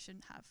probably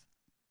shouldn't have.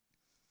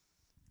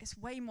 It's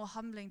way more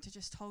humbling to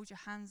just hold your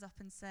hands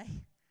up and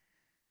say,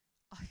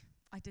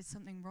 I did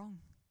something wrong.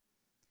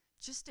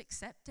 Just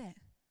accept it.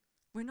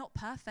 We're not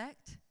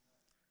perfect.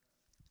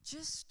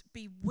 Just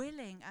be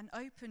willing and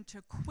open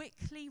to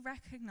quickly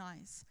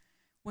recognize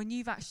when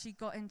you've actually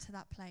got into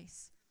that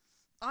place.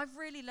 I've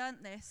really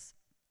learnt this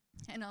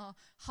in our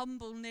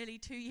humble nearly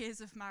 2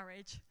 years of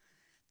marriage,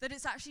 that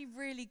it's actually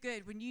really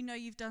good when you know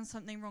you've done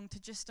something wrong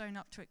to just own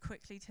up to it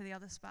quickly to the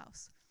other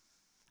spouse.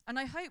 And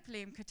I hope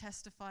Liam could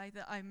testify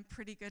that I'm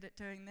pretty good at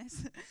doing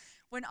this.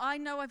 When I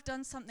know I've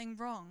done something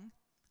wrong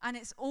and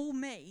it's all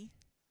me,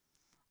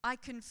 I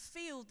can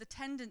feel the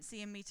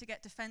tendency in me to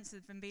get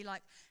defensive and be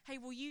like, "Hey,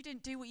 well, you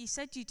didn't do what you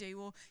said you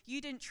do, or you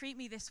didn't treat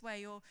me this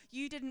way, or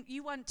you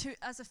weren't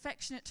as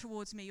affectionate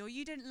towards me, or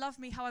you didn't love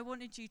me how I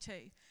wanted you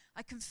to."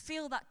 I can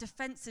feel that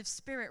defensive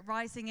spirit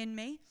rising in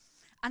me.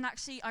 And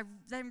actually, I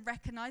then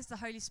recognize the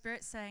Holy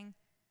Spirit saying,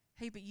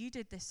 "Hey, but you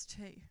did this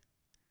too.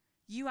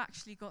 You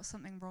actually got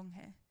something wrong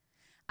here."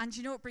 And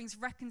you know what brings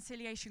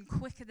reconciliation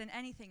quicker than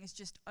anything is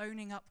just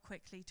owning up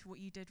quickly to what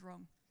you did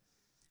wrong.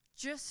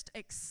 Just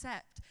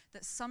accept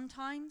that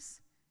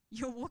sometimes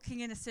you're walking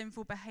in a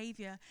sinful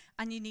behavior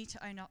and you need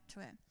to own up to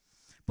it.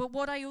 But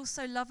what I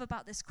also love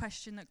about this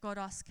question that God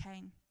asked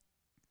Cain,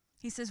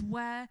 he says,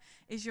 "Where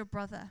is your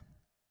brother?"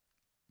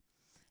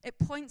 It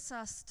points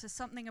us to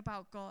something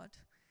about God,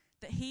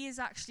 that he is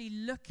actually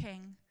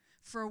looking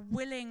for a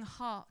willing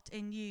heart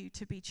in you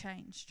to be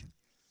changed.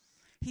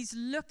 He's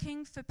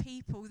looking for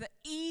people that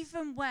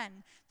even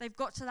when they've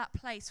got to that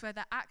place where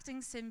they're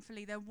acting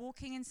sinfully, they're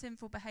walking in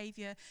sinful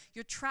behavior,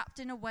 you're trapped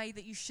in a way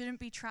that you shouldn't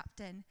be trapped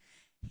in.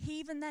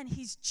 Even then,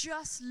 he's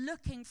just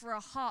looking for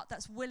a heart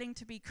that's willing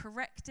to be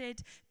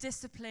corrected,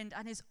 disciplined,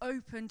 and is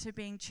open to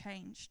being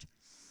changed.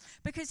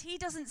 Because he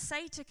doesn't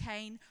say to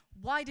Cain,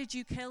 "Why did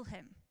you kill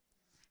him?"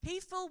 He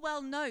full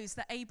well knows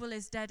that Abel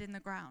is dead in the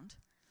ground.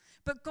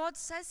 But God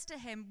says to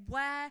him,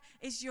 "Where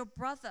is your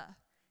brother?"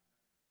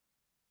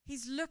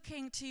 He's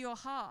looking to your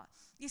heart.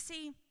 You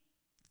see,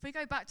 if we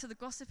go back to the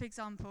gossip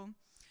example,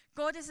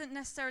 God isn't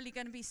necessarily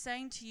going to be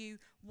saying to you,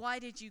 "Why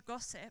did you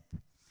gossip?"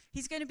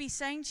 He's going to be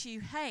saying to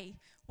you, "Hey,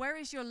 where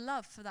is your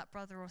love for that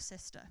brother or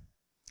sister?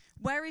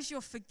 Where is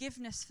your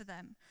forgiveness for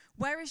them?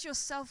 Where is your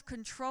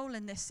self-control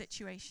in this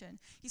situation?"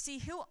 You see,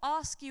 he'll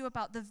ask you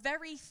about the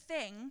very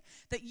thing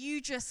that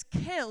you just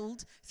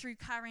killed through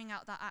carrying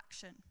out that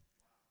action.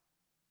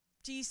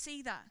 Do you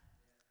see that?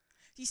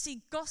 You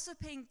see,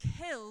 gossiping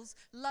kills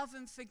love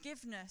and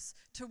forgiveness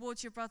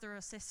towards your brother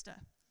or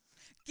sister.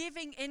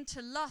 Giving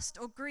into lust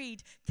or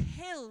greed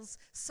kills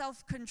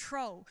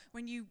self-control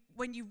when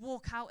you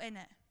walk out in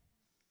it.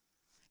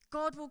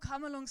 God will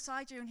come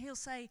alongside you and he'll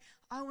say,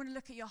 "I want to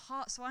look at your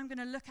heart, so I'm going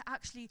to look at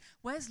actually,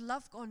 where's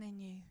love gone in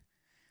you?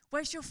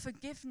 Where's your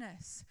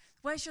forgiveness?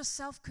 Where's your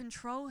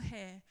self-control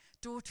here,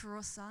 daughter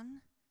or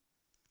son?"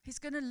 He's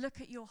going to look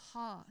at your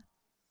heart.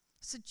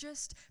 So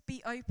just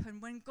be open.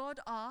 When God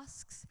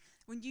asks,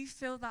 when you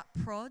feel that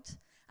prod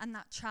and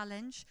that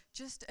challenge,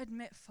 just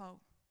admit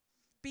fault.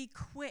 Be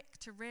quick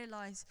to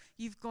realize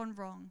you've gone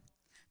wrong.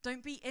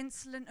 Don't be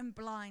insolent and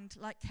blind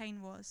like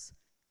Cain was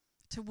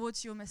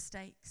towards your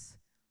mistakes.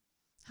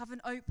 Have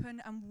an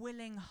open and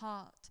willing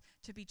heart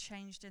to be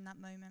changed in that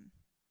moment.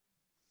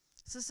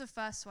 So that's the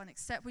first one.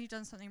 Except when you've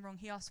done something wrong,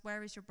 he asks,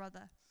 "Where is your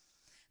brother?"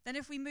 Then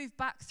if we move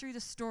back through the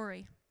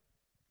story,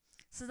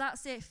 so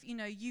that's if,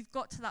 you've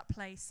got to that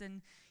place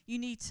and you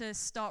need to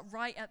start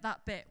right at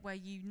that bit where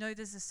you know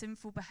there's a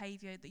sinful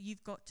behavior that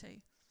you've got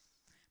to.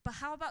 But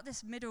how about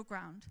this middle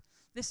ground?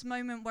 This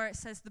moment where it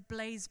says the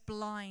blaze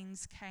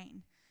blinds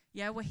Cain,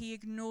 where he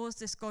ignores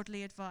this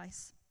godly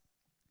advice.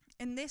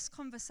 In this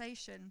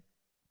conversation,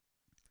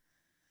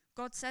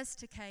 God says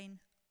to Cain,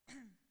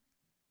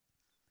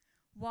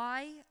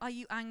 "Why are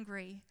you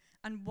angry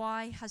and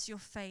why has your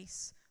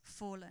face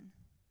fallen?"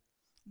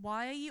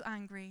 Why are you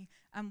angry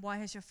and why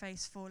has your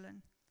face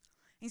fallen?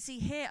 You see,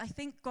 here, I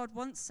think God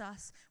wants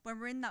us, when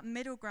we're in that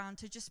middle ground,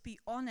 to just be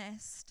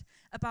honest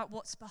about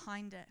what's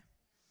behind it.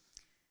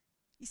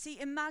 You see,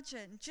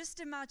 just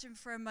imagine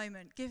for a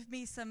moment, give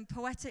me some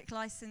poetic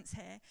license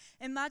here.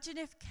 Imagine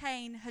if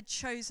Cain had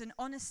chosen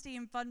honesty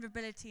and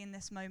vulnerability in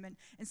this moment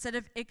instead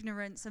of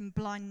ignorance and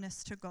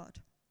blindness to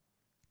God.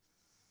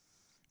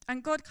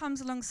 And God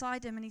comes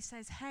alongside him and he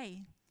says,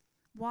 "Hey,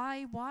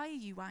 why are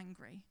you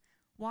angry?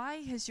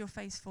 Why has your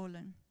face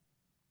fallen?"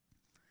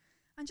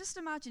 And just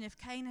imagine if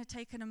Cain had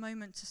taken a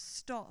moment to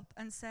stop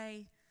and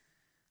say,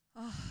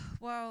 "Oh,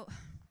 well,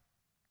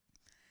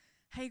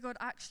 hey God,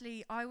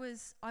 actually I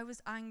was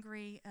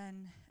angry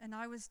and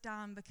I was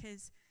down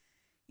because,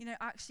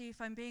 actually if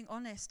I'm being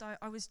honest,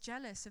 I was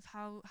jealous of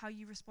how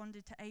you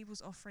responded to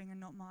Abel's offering and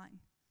not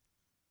mine.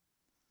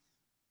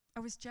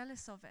 I was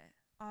jealous of it.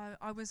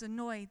 I was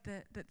annoyed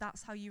that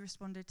that's how you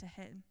responded to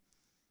him."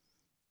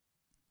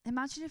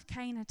 Imagine if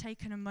Cain had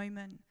taken a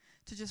moment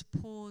to just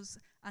pause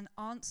and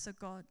answer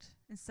God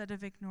instead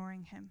of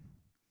ignoring him.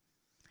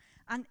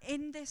 And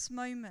in this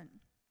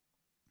moment,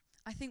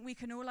 I think we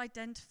can all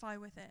identify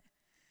with it.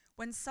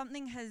 When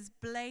something has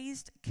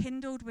blazed,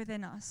 kindled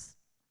within us,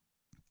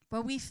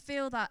 where we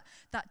feel that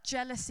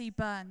jealousy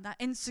burn, that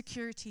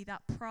insecurity,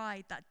 that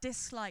pride, that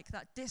dislike,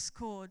 that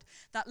discord,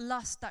 that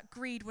lust, that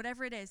greed,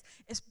 whatever it is,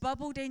 it's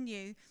bubbled in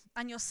you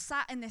and you're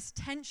sat in this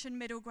tension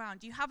middle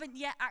ground. You haven't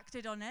yet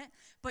acted on it,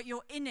 but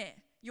you're in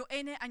it. You're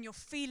in it and you're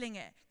feeling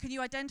it. Can you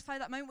identify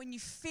that moment when you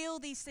feel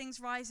these things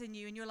rise in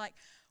you and you're like,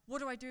 "What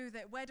do I do with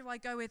it? Where do I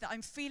go with it?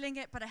 I'm feeling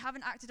it, but I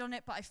haven't acted on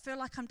it, but I feel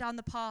like I'm down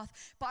the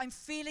path, but I'm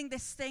feeling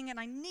this thing and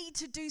I need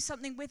to do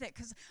something with it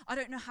because I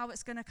don't know how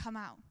it's going to come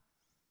out."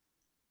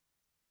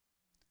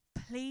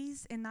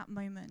 Please, in that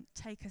moment,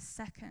 take a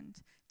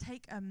second,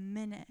 take a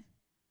minute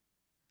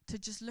to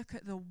just look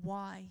at the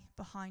why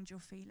behind your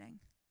feeling.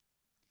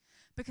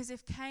 Because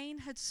if Cain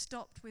had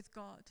stopped with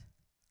God,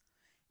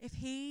 if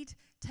he'd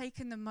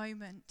taken the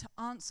moment to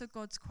answer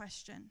God's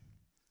question,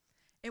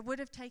 it would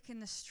have taken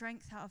the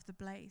strength out of the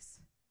blaze.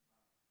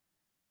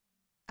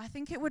 I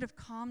think it would have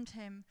calmed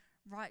him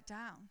right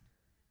down.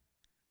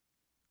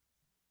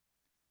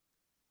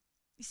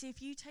 You see,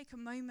 if you take a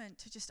moment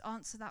to just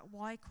answer that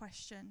why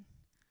question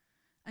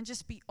and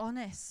just be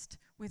honest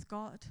with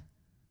God,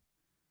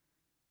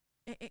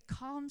 it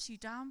calms you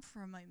down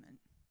for a moment.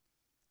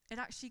 It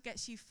actually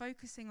gets you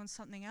focusing on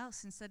something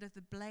else instead of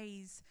the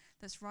blaze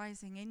that's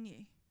rising in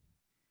you.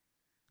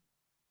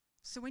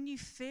 So when you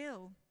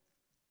feel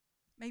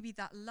maybe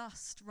that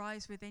lust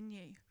rise within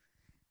you,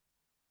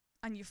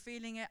 and you're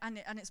feeling it and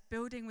it's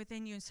building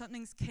within you and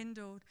something's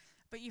kindled,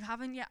 but you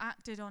haven't yet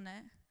acted on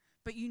it,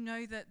 but you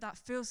know that that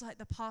feels like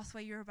the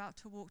pathway you're about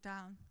to walk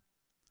down?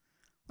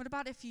 What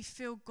about if you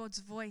feel God's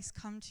voice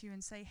come to you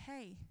and say,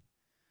 hey,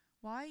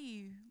 why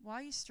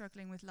are you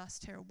struggling with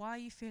lust here? Or why are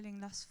you feeling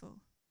lustful?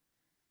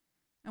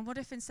 And what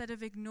if instead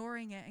of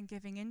ignoring it and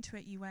giving into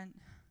it, you went,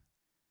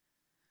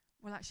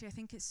 well, actually, I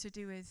think it's to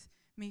do with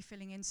me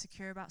feeling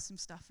insecure about some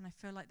stuff, and I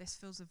feel like this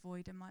fills a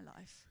void in my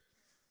life.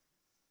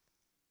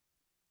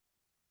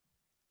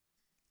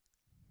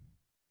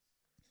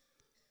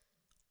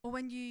 Or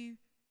when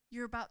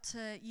you're about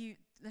to,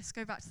 let's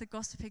go back to the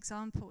gossip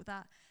example,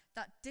 that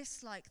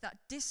dislike, that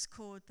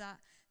discord,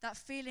 that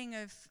feeling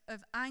of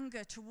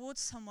anger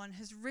towards someone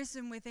has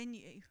risen within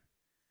you.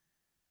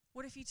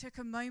 What if you took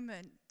a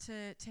moment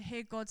to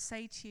hear God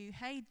say to you,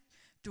 hey,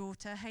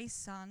 daughter, hey,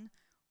 son,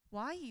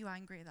 why are you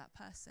angry at that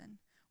person?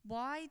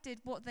 Why did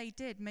what they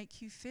did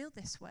make you feel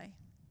this way?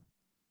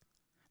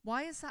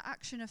 Why has that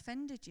action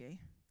offended you?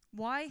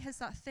 Why has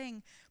that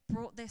thing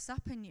brought this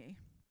up in you?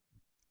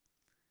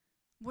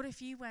 What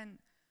if you went,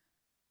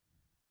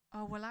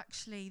 oh, well,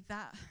 actually,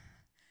 that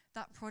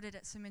prodded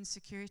at some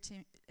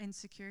insecurity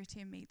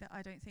in me that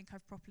I don't think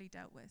I've properly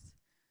dealt with.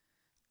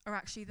 Or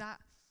actually, that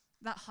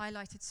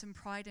highlighted some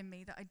pride in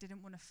me that I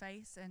didn't want to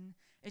face, and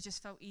it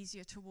just felt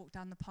easier to walk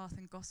down the path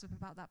and gossip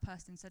about that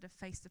person instead of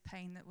face the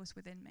pain that was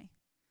within me.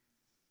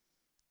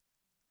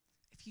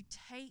 If you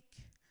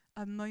take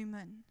a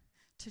moment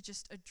to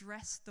just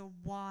address the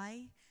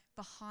why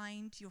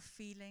behind your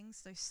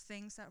feelings, those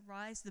things that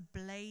rise, the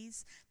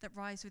blaze that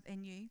rise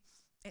within you,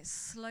 it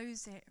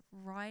slows it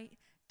right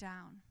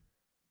down.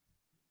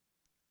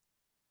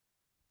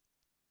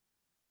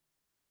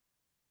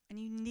 And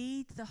you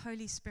need the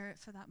Holy Spirit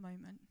for that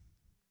moment.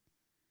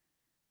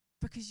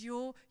 Because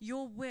your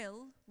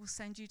will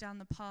send you down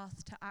the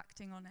path to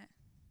acting on it.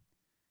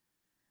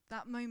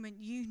 That moment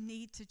you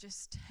need to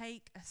just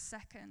take a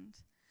second.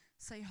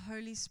 Say,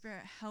 Holy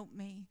Spirit, help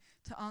me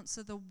to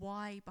answer the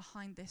why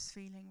behind this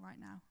feeling right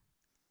now.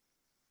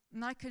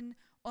 And I can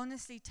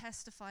honestly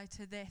testify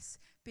to this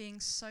being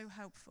so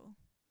helpful.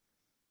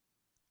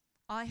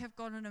 I have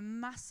gone on a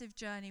massive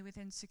journey with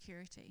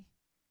insecurity.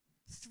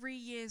 3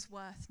 years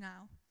worth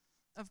now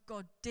of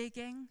God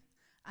digging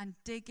and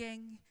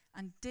digging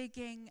and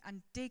digging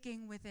and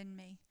digging within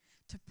me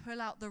to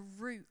pull out the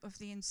root of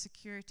the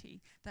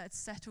insecurity that had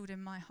settled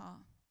in my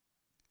heart.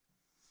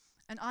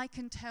 And I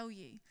can tell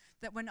you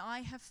that when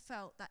I have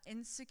felt that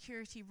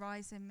insecurity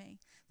rise in me,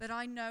 that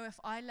I know if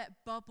I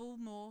let bubble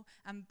more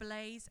and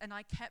blaze and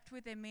I kept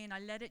within me and I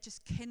let it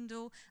just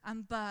kindle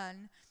and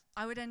burn,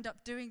 I would end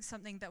up doing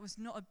something that was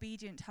not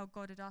obedient to how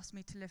God had asked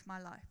me to live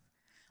my life.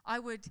 I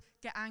would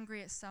get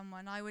angry at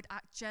someone. I would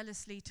act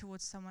jealously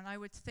towards someone. I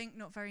would think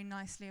not very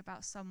nicely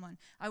about someone.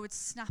 I would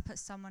snap at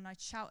someone.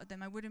 I'd shout at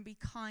them. I wouldn't be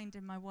kind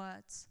in my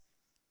words.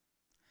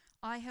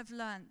 I have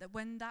learned that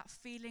when that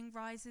feeling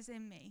rises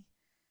in me,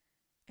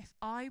 if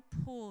I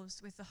pause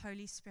with the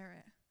Holy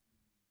Spirit,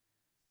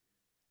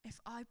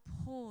 if I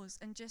pause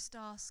and just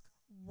ask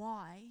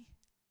why,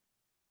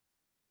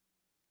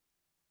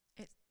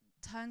 it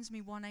turns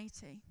me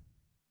 180.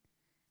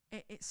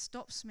 It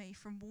stops me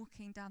from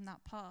walking down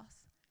that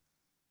path.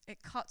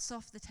 It cuts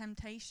off the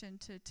temptation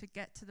to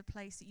get to the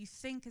place that you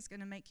think is going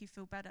to make you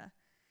feel better,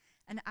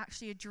 and it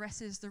actually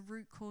addresses the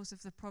root cause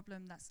of the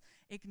problem that's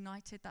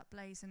ignited that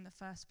blaze in the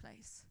first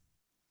place.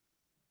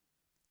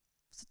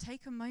 So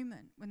take a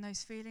moment when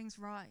those feelings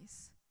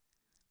rise,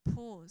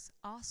 pause,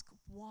 ask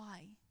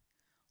why.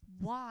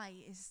 Why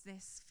is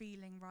this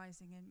feeling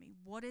rising in me?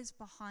 What is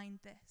behind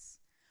this?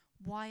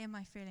 Why am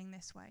I feeling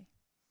this way?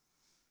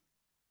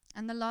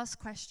 And the last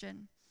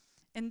question,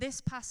 in this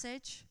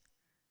passage,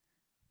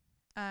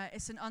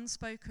 it's an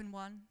unspoken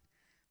one,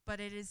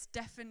 but it is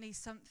definitely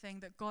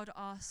something that God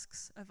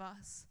asks of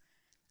us.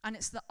 And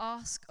it's the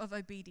ask of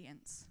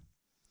obedience.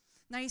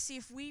 Now, you see,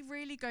 if we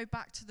really go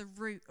back to the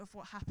root of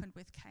what happened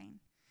with Cain,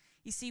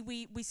 you see,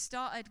 we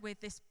started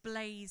with this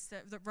blaze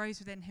that rose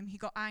within him. He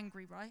got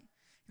angry, right?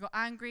 He got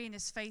angry and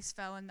his face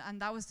fell,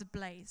 and that was the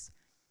blaze.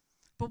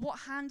 But what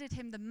handed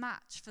him the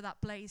match for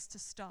that blaze to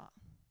start?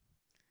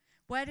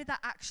 Where did that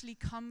actually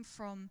come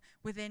from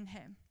within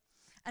him?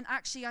 And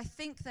actually, I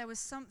think there was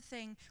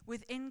something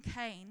within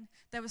Cain,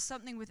 there was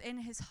something within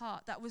his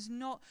heart that was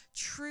not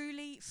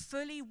truly,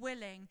 fully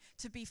willing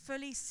to be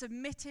fully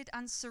submitted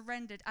and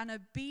surrendered and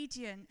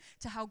obedient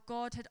to how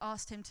God had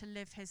asked him to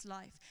live his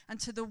life and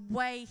to the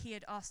way he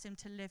had asked him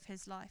to live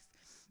his life.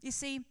 You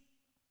see,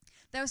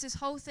 there was this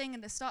whole thing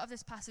in the start of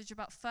this passage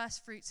about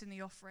first fruits in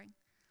the offering.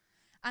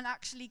 And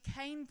actually,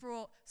 Cain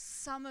brought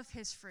some of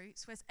his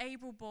fruits, whereas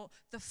Abel brought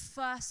the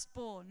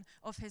firstborn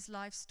of his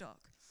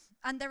livestock.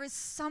 And there is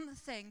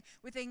something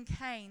within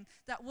Cain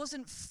that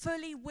wasn't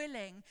fully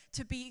willing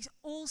to be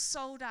all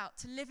sold out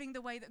to living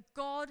the way that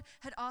God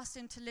had asked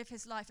him to live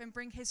his life and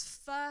bring his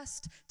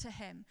first to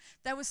him.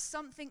 There was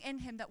something in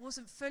him that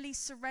wasn't fully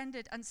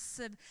surrendered and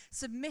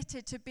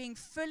submitted to being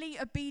fully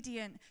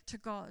obedient to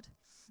God.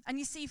 And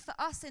you see, for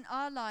us in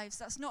our lives,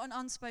 that's not an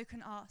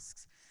unspoken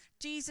ask.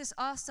 Jesus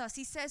asked us,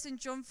 he says in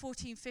John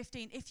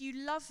 14:15, if you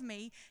love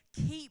me,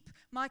 keep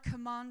my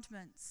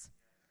commandments.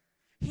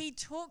 he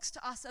talks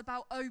to us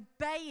about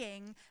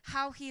obeying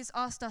how he has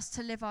asked us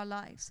to live our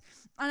lives.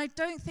 And I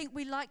don't think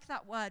we like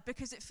that word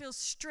because it feels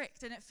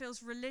strict and it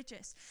feels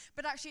religious.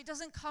 But actually, it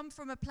doesn't come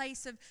from a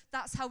place of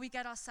that's how we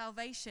get our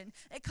salvation.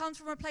 It comes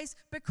from a place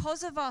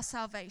because of our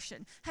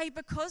salvation. Hey,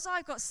 because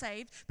I got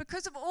saved,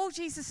 because of all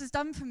Jesus has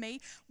done for me,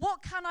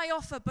 what can I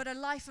offer but a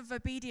life of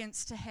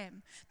obedience to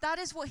him? That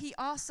is what he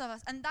asks of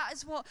us. And that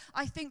is what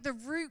I think the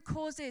root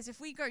cause is, if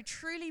we go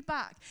truly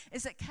back,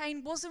 is that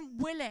Cain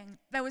wasn't willing.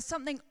 There was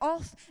something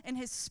off in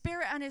his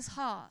spirit and his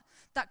heart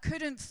that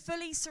couldn't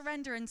fully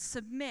surrender and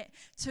submit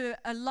to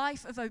a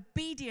life of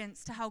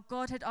obedience to how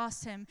God had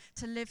asked him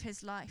to live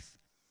his life.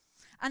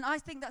 And I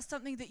think that's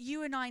something that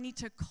you and I need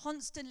to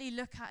constantly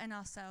look at in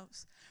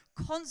ourselves.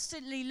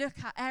 Constantly look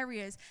at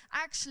areas.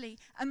 Actually,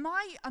 am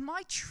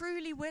I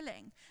truly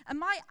willing?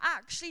 Am I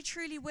actually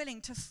truly willing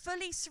to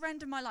fully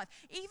surrender my life?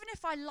 Even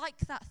if I like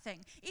that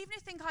thing, even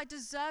if I think I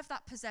deserve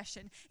that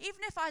possession,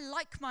 even if I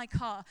like my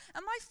car,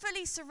 am I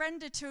fully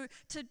surrendered to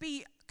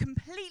be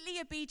completely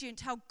obedient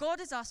to how God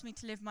has asked me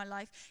to live my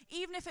life,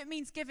 even if it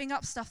means giving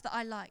up stuff that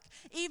I like,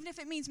 even if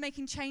it means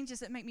making changes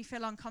that make me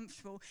feel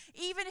uncomfortable,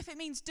 even if it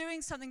means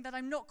doing something that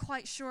I'm not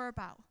quite sure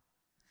about?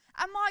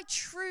 Am I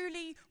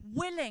truly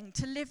willing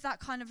to live that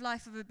kind of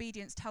life of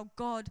obedience to how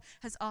God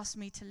has asked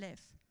me to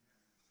live?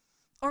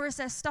 Or is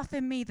there stuff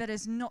in me that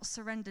is not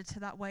surrendered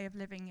to that way of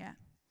living yet?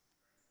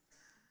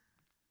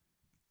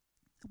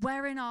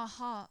 Where in our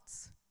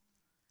hearts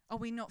are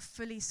we not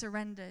fully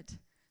surrendered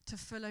to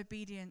full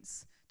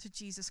obedience to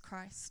Jesus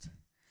Christ?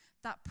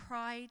 That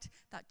pride,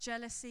 that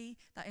jealousy,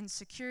 that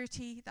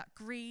insecurity, that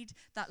greed,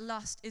 that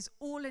lust is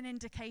all an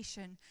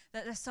indication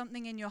that there's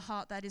something in your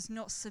heart that is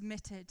not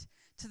submitted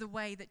to the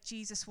way that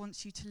Jesus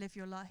wants you to live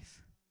your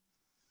life.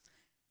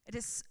 It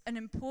is an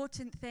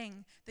important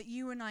thing that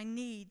you and I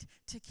need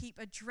to keep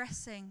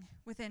addressing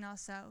within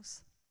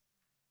ourselves.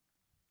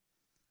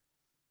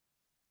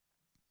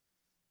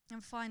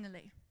 And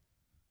finally,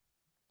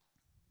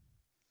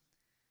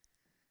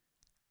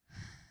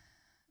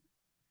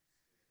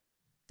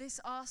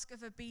 this ask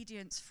of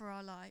obedience for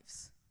our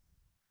lives.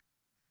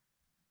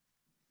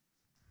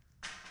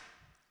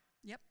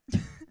 Yep.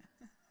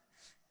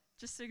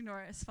 Just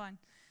ignore it, it's fine.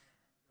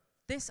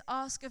 This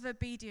ask of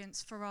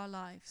obedience for our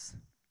lives.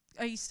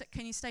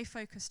 Can you stay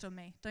focused on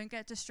me? Don't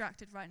get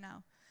distracted right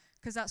now,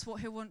 because that's what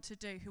he'll want to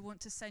do. He'll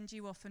want to send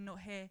you off and not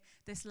hear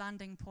this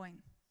landing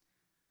point.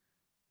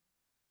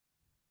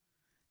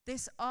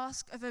 This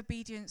ask of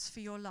obedience for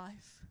your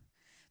life.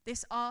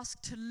 This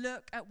ask to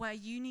look at where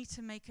you need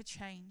to make a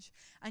change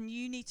and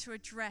you need to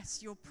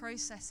address your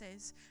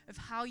processes of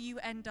how you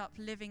end up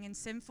living in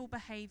sinful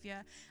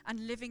behavior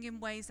and living in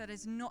ways that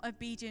is not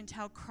obedient to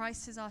how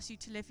Christ has asked you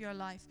to live your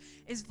life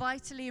is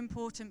vitally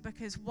important,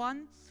 because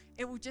one,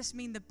 it will just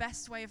mean the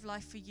best way of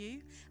life for you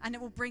and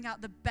it will bring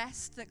out the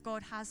best that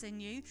God has in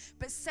you.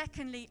 But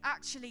secondly,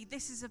 actually,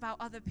 this is about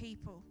other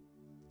people.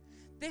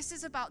 This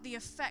is about the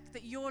effect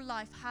that your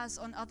life has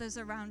on others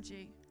around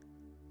you.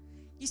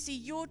 You see,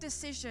 your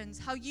decisions,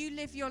 how you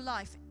live your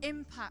life,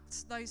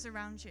 impacts those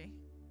around you,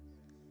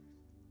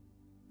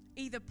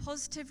 either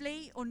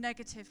positively or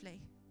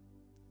negatively.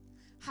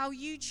 How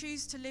you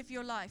choose to live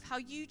your life, how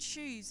you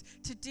choose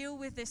to deal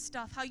with this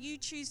stuff, how you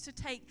choose to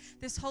take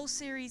this whole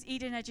series,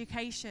 Eden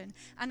Education,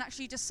 and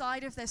actually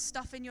decide if there's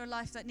stuff in your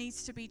life that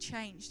needs to be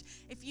changed.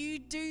 If you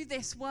do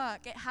this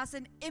work, it has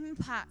an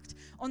impact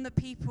on the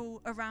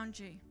people around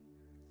you.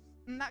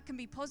 And that can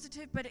be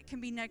positive, but it can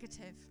be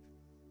negative.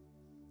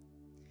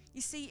 You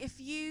see, if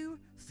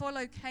you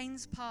follow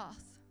Cain's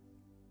path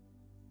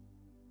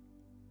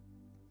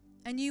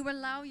and you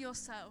allow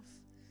yourself,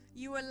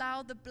 you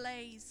allow the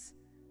blaze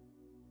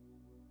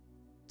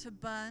to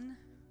burn,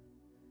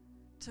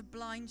 to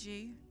blind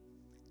you,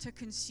 to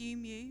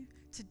consume you,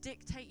 to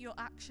dictate your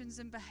actions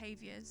and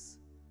behaviors,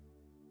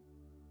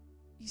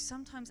 you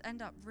sometimes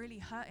end up really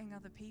hurting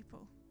other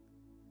people.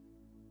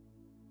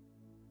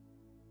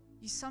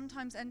 You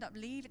sometimes end up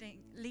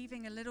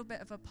leaving a little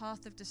bit of a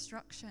path of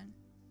destruction.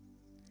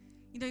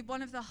 You know,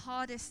 one of the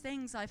hardest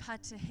things I've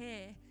had to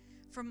hear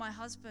from my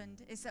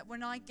husband is that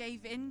when I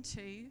gave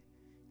into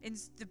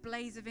the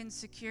blaze of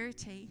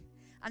insecurity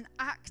and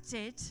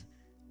acted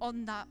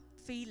on that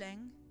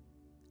feeling,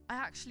 I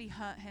actually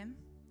hurt him.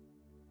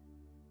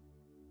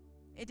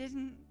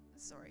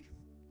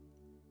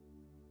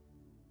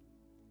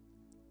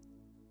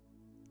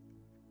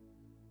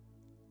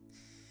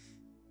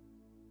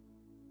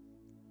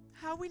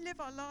 How we live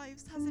our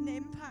lives has an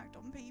impact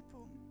on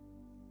people.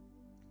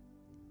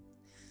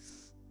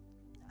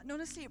 And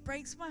honestly, it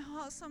breaks my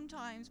heart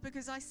sometimes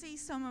because I see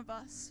some of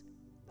us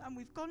and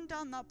we've gone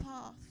down that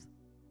path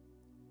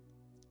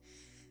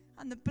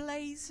and the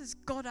blaze has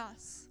got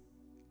us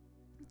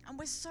and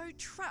we're so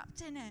trapped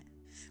in it.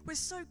 We're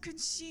so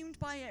consumed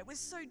by it. We're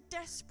so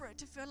desperate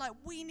to feel like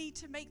we need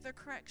to make the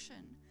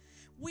correction.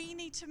 We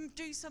need to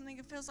do something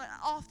that feels like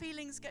our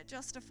feelings get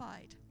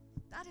justified.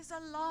 That is a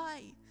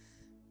lie.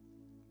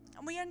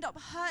 And we end up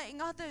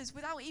hurting others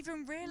without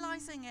even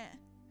realizing it.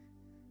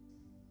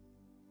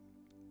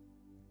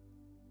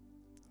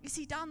 You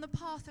see, down the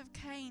path of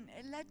Cain,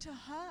 it led to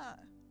hurt.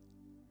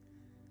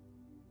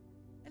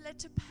 It led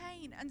to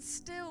pain, and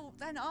still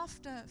then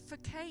after for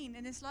Cain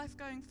in his life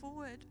going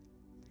forward.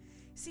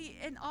 See,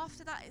 and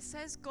after that it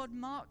says God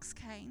marks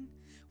Cain,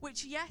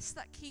 which yes,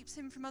 that keeps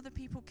him from other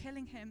people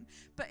killing him,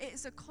 but it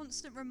is a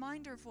constant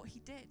reminder of what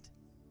he did.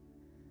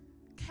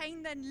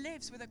 Cain then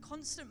lives with a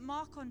constant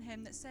mark on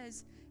him that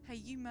says, hey,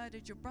 you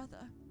murdered your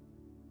brother.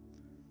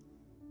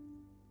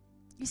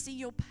 You see,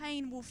 your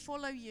pain will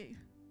follow you.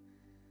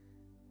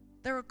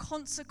 There are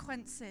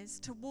consequences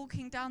to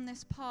walking down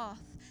this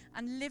path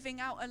and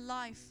living out a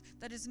life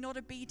that is not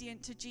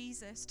obedient to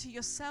Jesus, to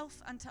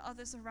yourself and to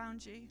others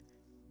around you.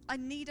 I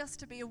need us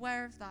to be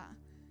aware of that.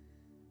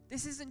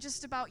 This isn't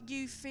just about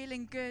you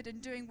feeling good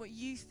and doing what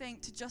you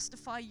think to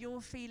justify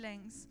your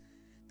feelings.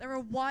 There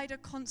are wider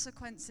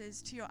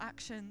consequences to your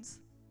actions.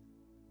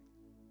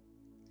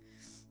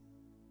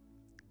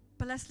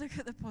 But let's look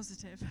at the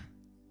positive.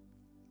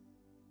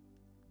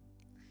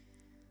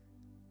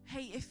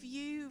 Hey, if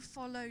you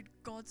followed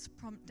God's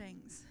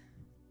promptings,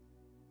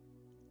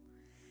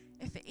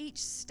 if at each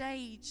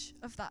stage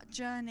of that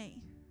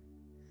journey,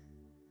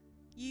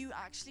 you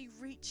actually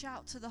reach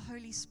out to the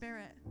Holy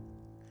Spirit,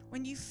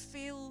 when you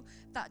feel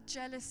that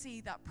jealousy,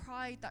 that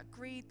pride, that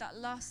greed, that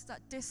lust,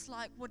 that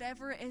dislike,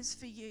 whatever it is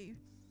for you,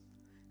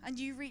 and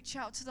you reach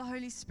out to the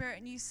Holy Spirit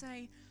and you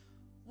say,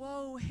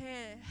 whoa,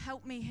 here,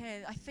 help me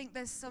here. I think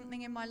there's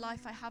something in my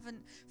life I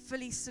haven't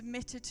fully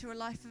submitted to a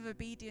life of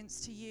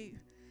obedience to you.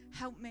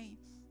 Help me.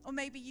 Or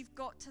maybe you've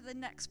got to the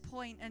next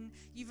point and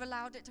you've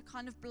allowed it to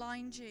kind of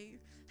blind you.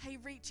 Hey,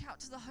 reach out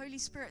to the Holy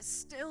Spirit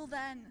still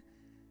then.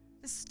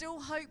 There's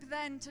still hope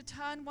then to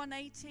turn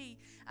 180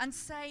 and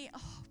say,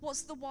 oh,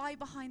 what's the why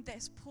behind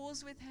this?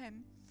 Pause with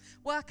him.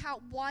 Work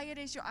out why it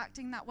is you're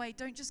acting that way.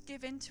 Don't just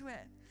give into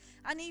it.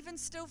 And even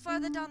still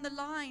further down the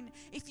line,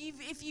 if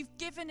you've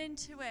given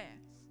into it,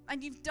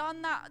 and you've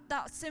done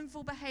that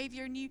sinful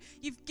behavior, and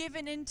you've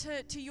given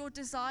into your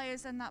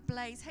desires and that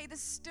blaze, hey, there's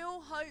still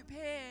hope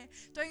here.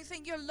 Don't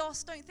think you're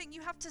lost. Don't think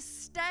you have to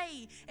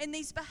stay in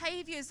these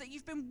behaviors that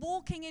you've been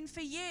walking in for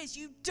years.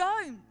 You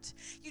don't.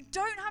 You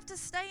don't have to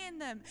stay in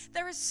them.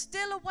 There is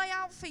still a way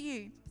out for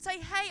you. Say,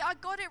 hey, I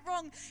got it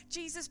wrong.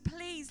 Jesus,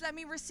 please let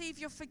me receive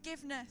your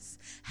forgiveness.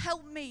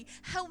 Help me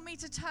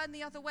to turn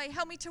the other way.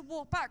 Help me to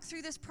walk back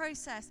through this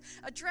process.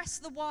 Address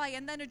the why,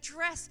 and then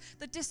address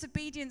the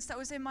disobedience that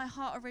was in my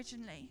heart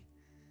originally.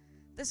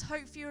 There's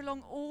hope for you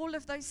along all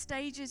of those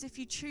stages if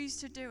you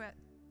choose to do it.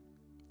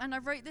 And I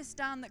wrote this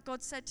down that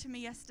God said to me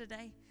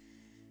yesterday,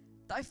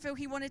 that I feel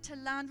he wanted to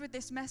land with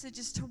this message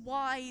as to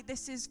why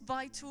this is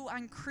vital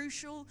and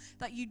crucial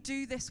that you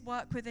do this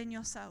work within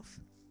yourself.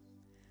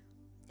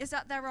 Is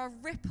that there are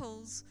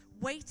ripples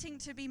waiting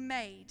to be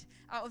made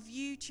out of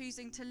you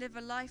choosing to live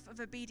a life of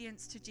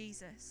obedience to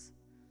Jesus.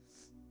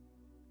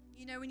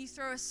 You know, when you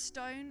throw a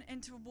stone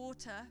into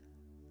water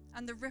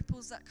and the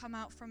ripples that come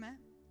out from it,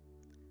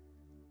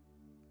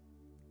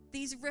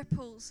 these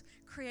ripples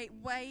create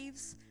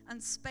waves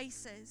and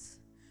spaces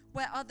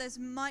where others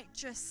might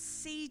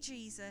just see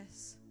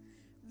Jesus,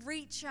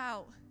 reach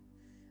out,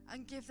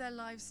 and give their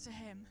lives to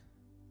him.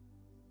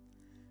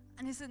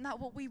 And isn't that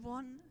what we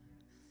want?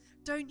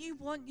 Don't you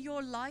want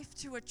your life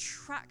to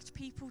attract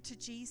people to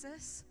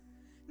Jesus?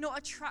 Not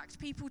attract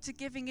people to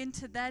giving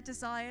into their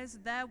desires,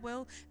 their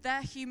will,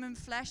 their human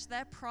flesh,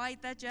 their pride,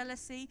 their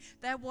jealousy,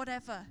 their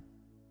whatever.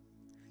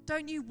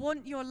 Don't you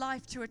want your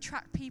life to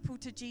attract people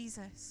to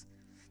Jesus?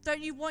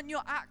 Don't you want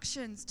your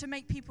actions to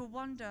make people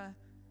wonder,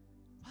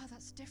 wow,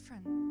 that's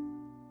different.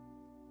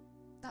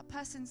 That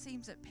person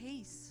seems at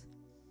peace.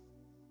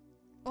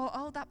 Or,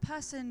 oh, that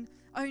person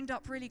owned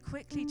up really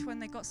quickly to when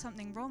they got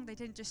something wrong. They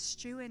didn't just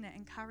stew in it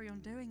and carry on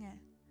doing it.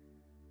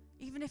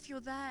 Even if you're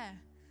there,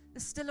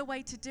 there's still a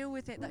way to deal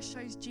with it that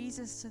shows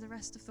Jesus to the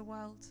rest of the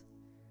world.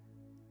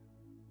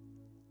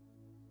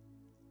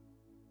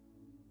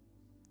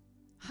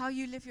 How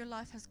you live your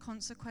life has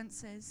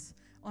consequences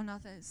on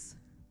others.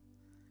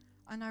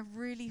 And I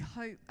really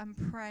hope and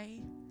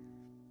pray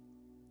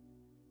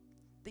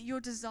that your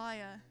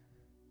desire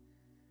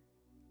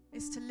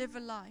is to live a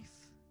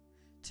life,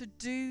 to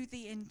do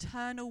the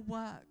internal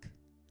work.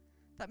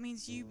 That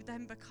means you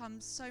then become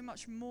so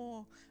much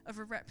more of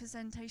a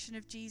representation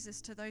of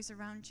Jesus to those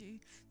around you,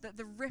 that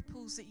the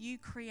ripples that you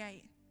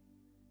create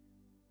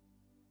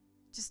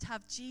just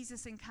have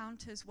Jesus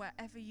encounters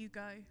wherever you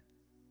go,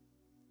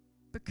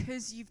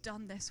 because you've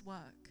done this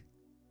work,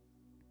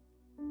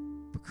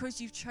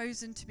 because you've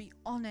chosen to be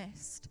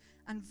honest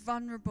and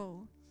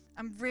vulnerable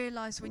and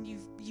realize when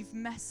you've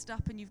messed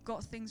up and you've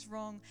got things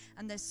wrong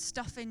and there's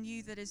stuff in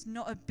you that is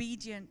not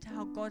obedient to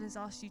how God has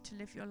asked you to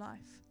live your life.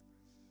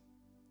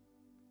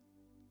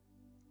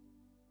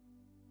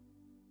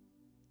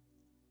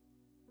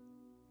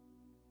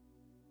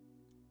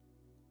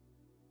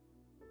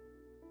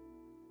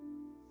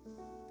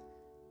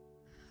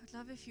 I'd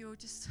love if you'll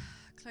just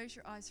close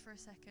your eyes for a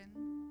second.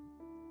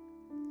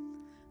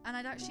 And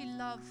I'd actually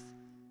love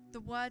the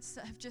words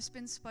that have just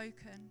been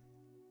spoken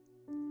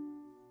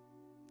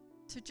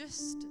to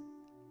just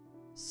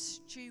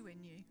stew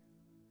in you.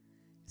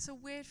 It's a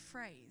weird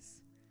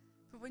phrase,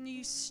 but when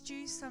you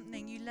stew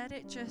something, you let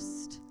it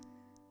just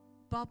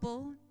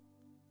bubble.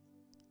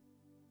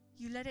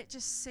 You let it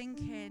just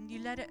sink in. You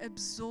let it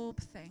absorb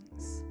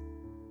things.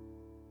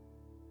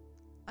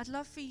 I'd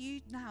love for you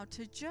now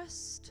to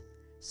just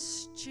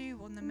stew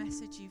on the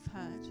message you've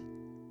heard.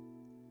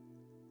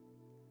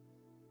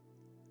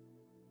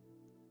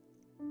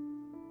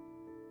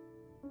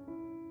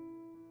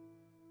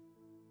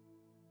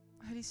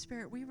 Holy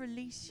Spirit, we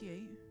release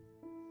you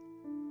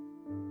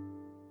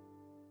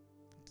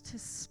to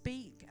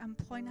speak and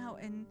point out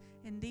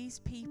in these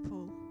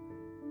people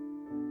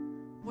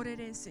what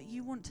it is that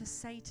you want to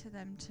say to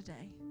them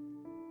today.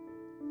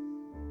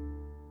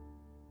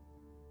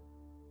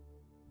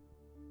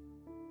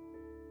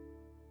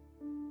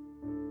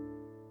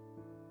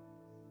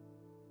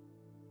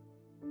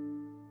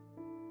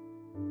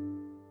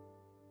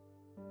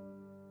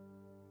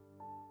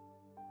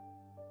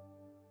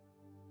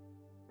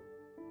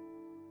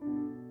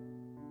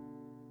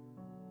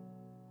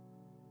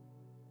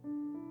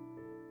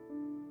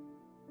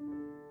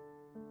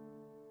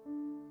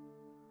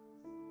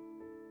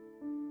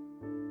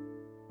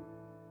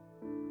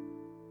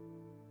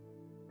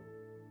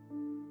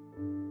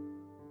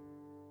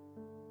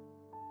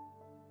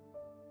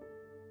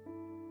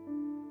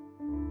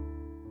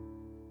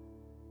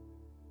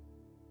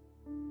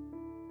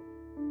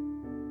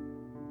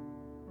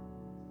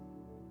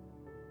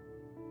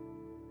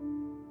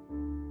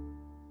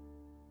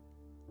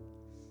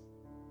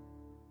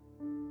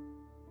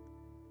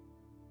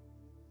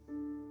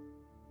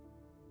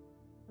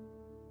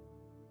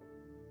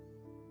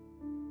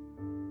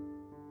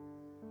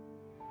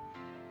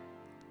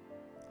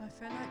 I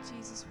feel like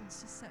Jesus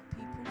wants to set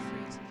people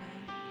free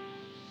today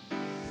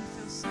who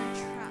feel so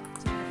trapped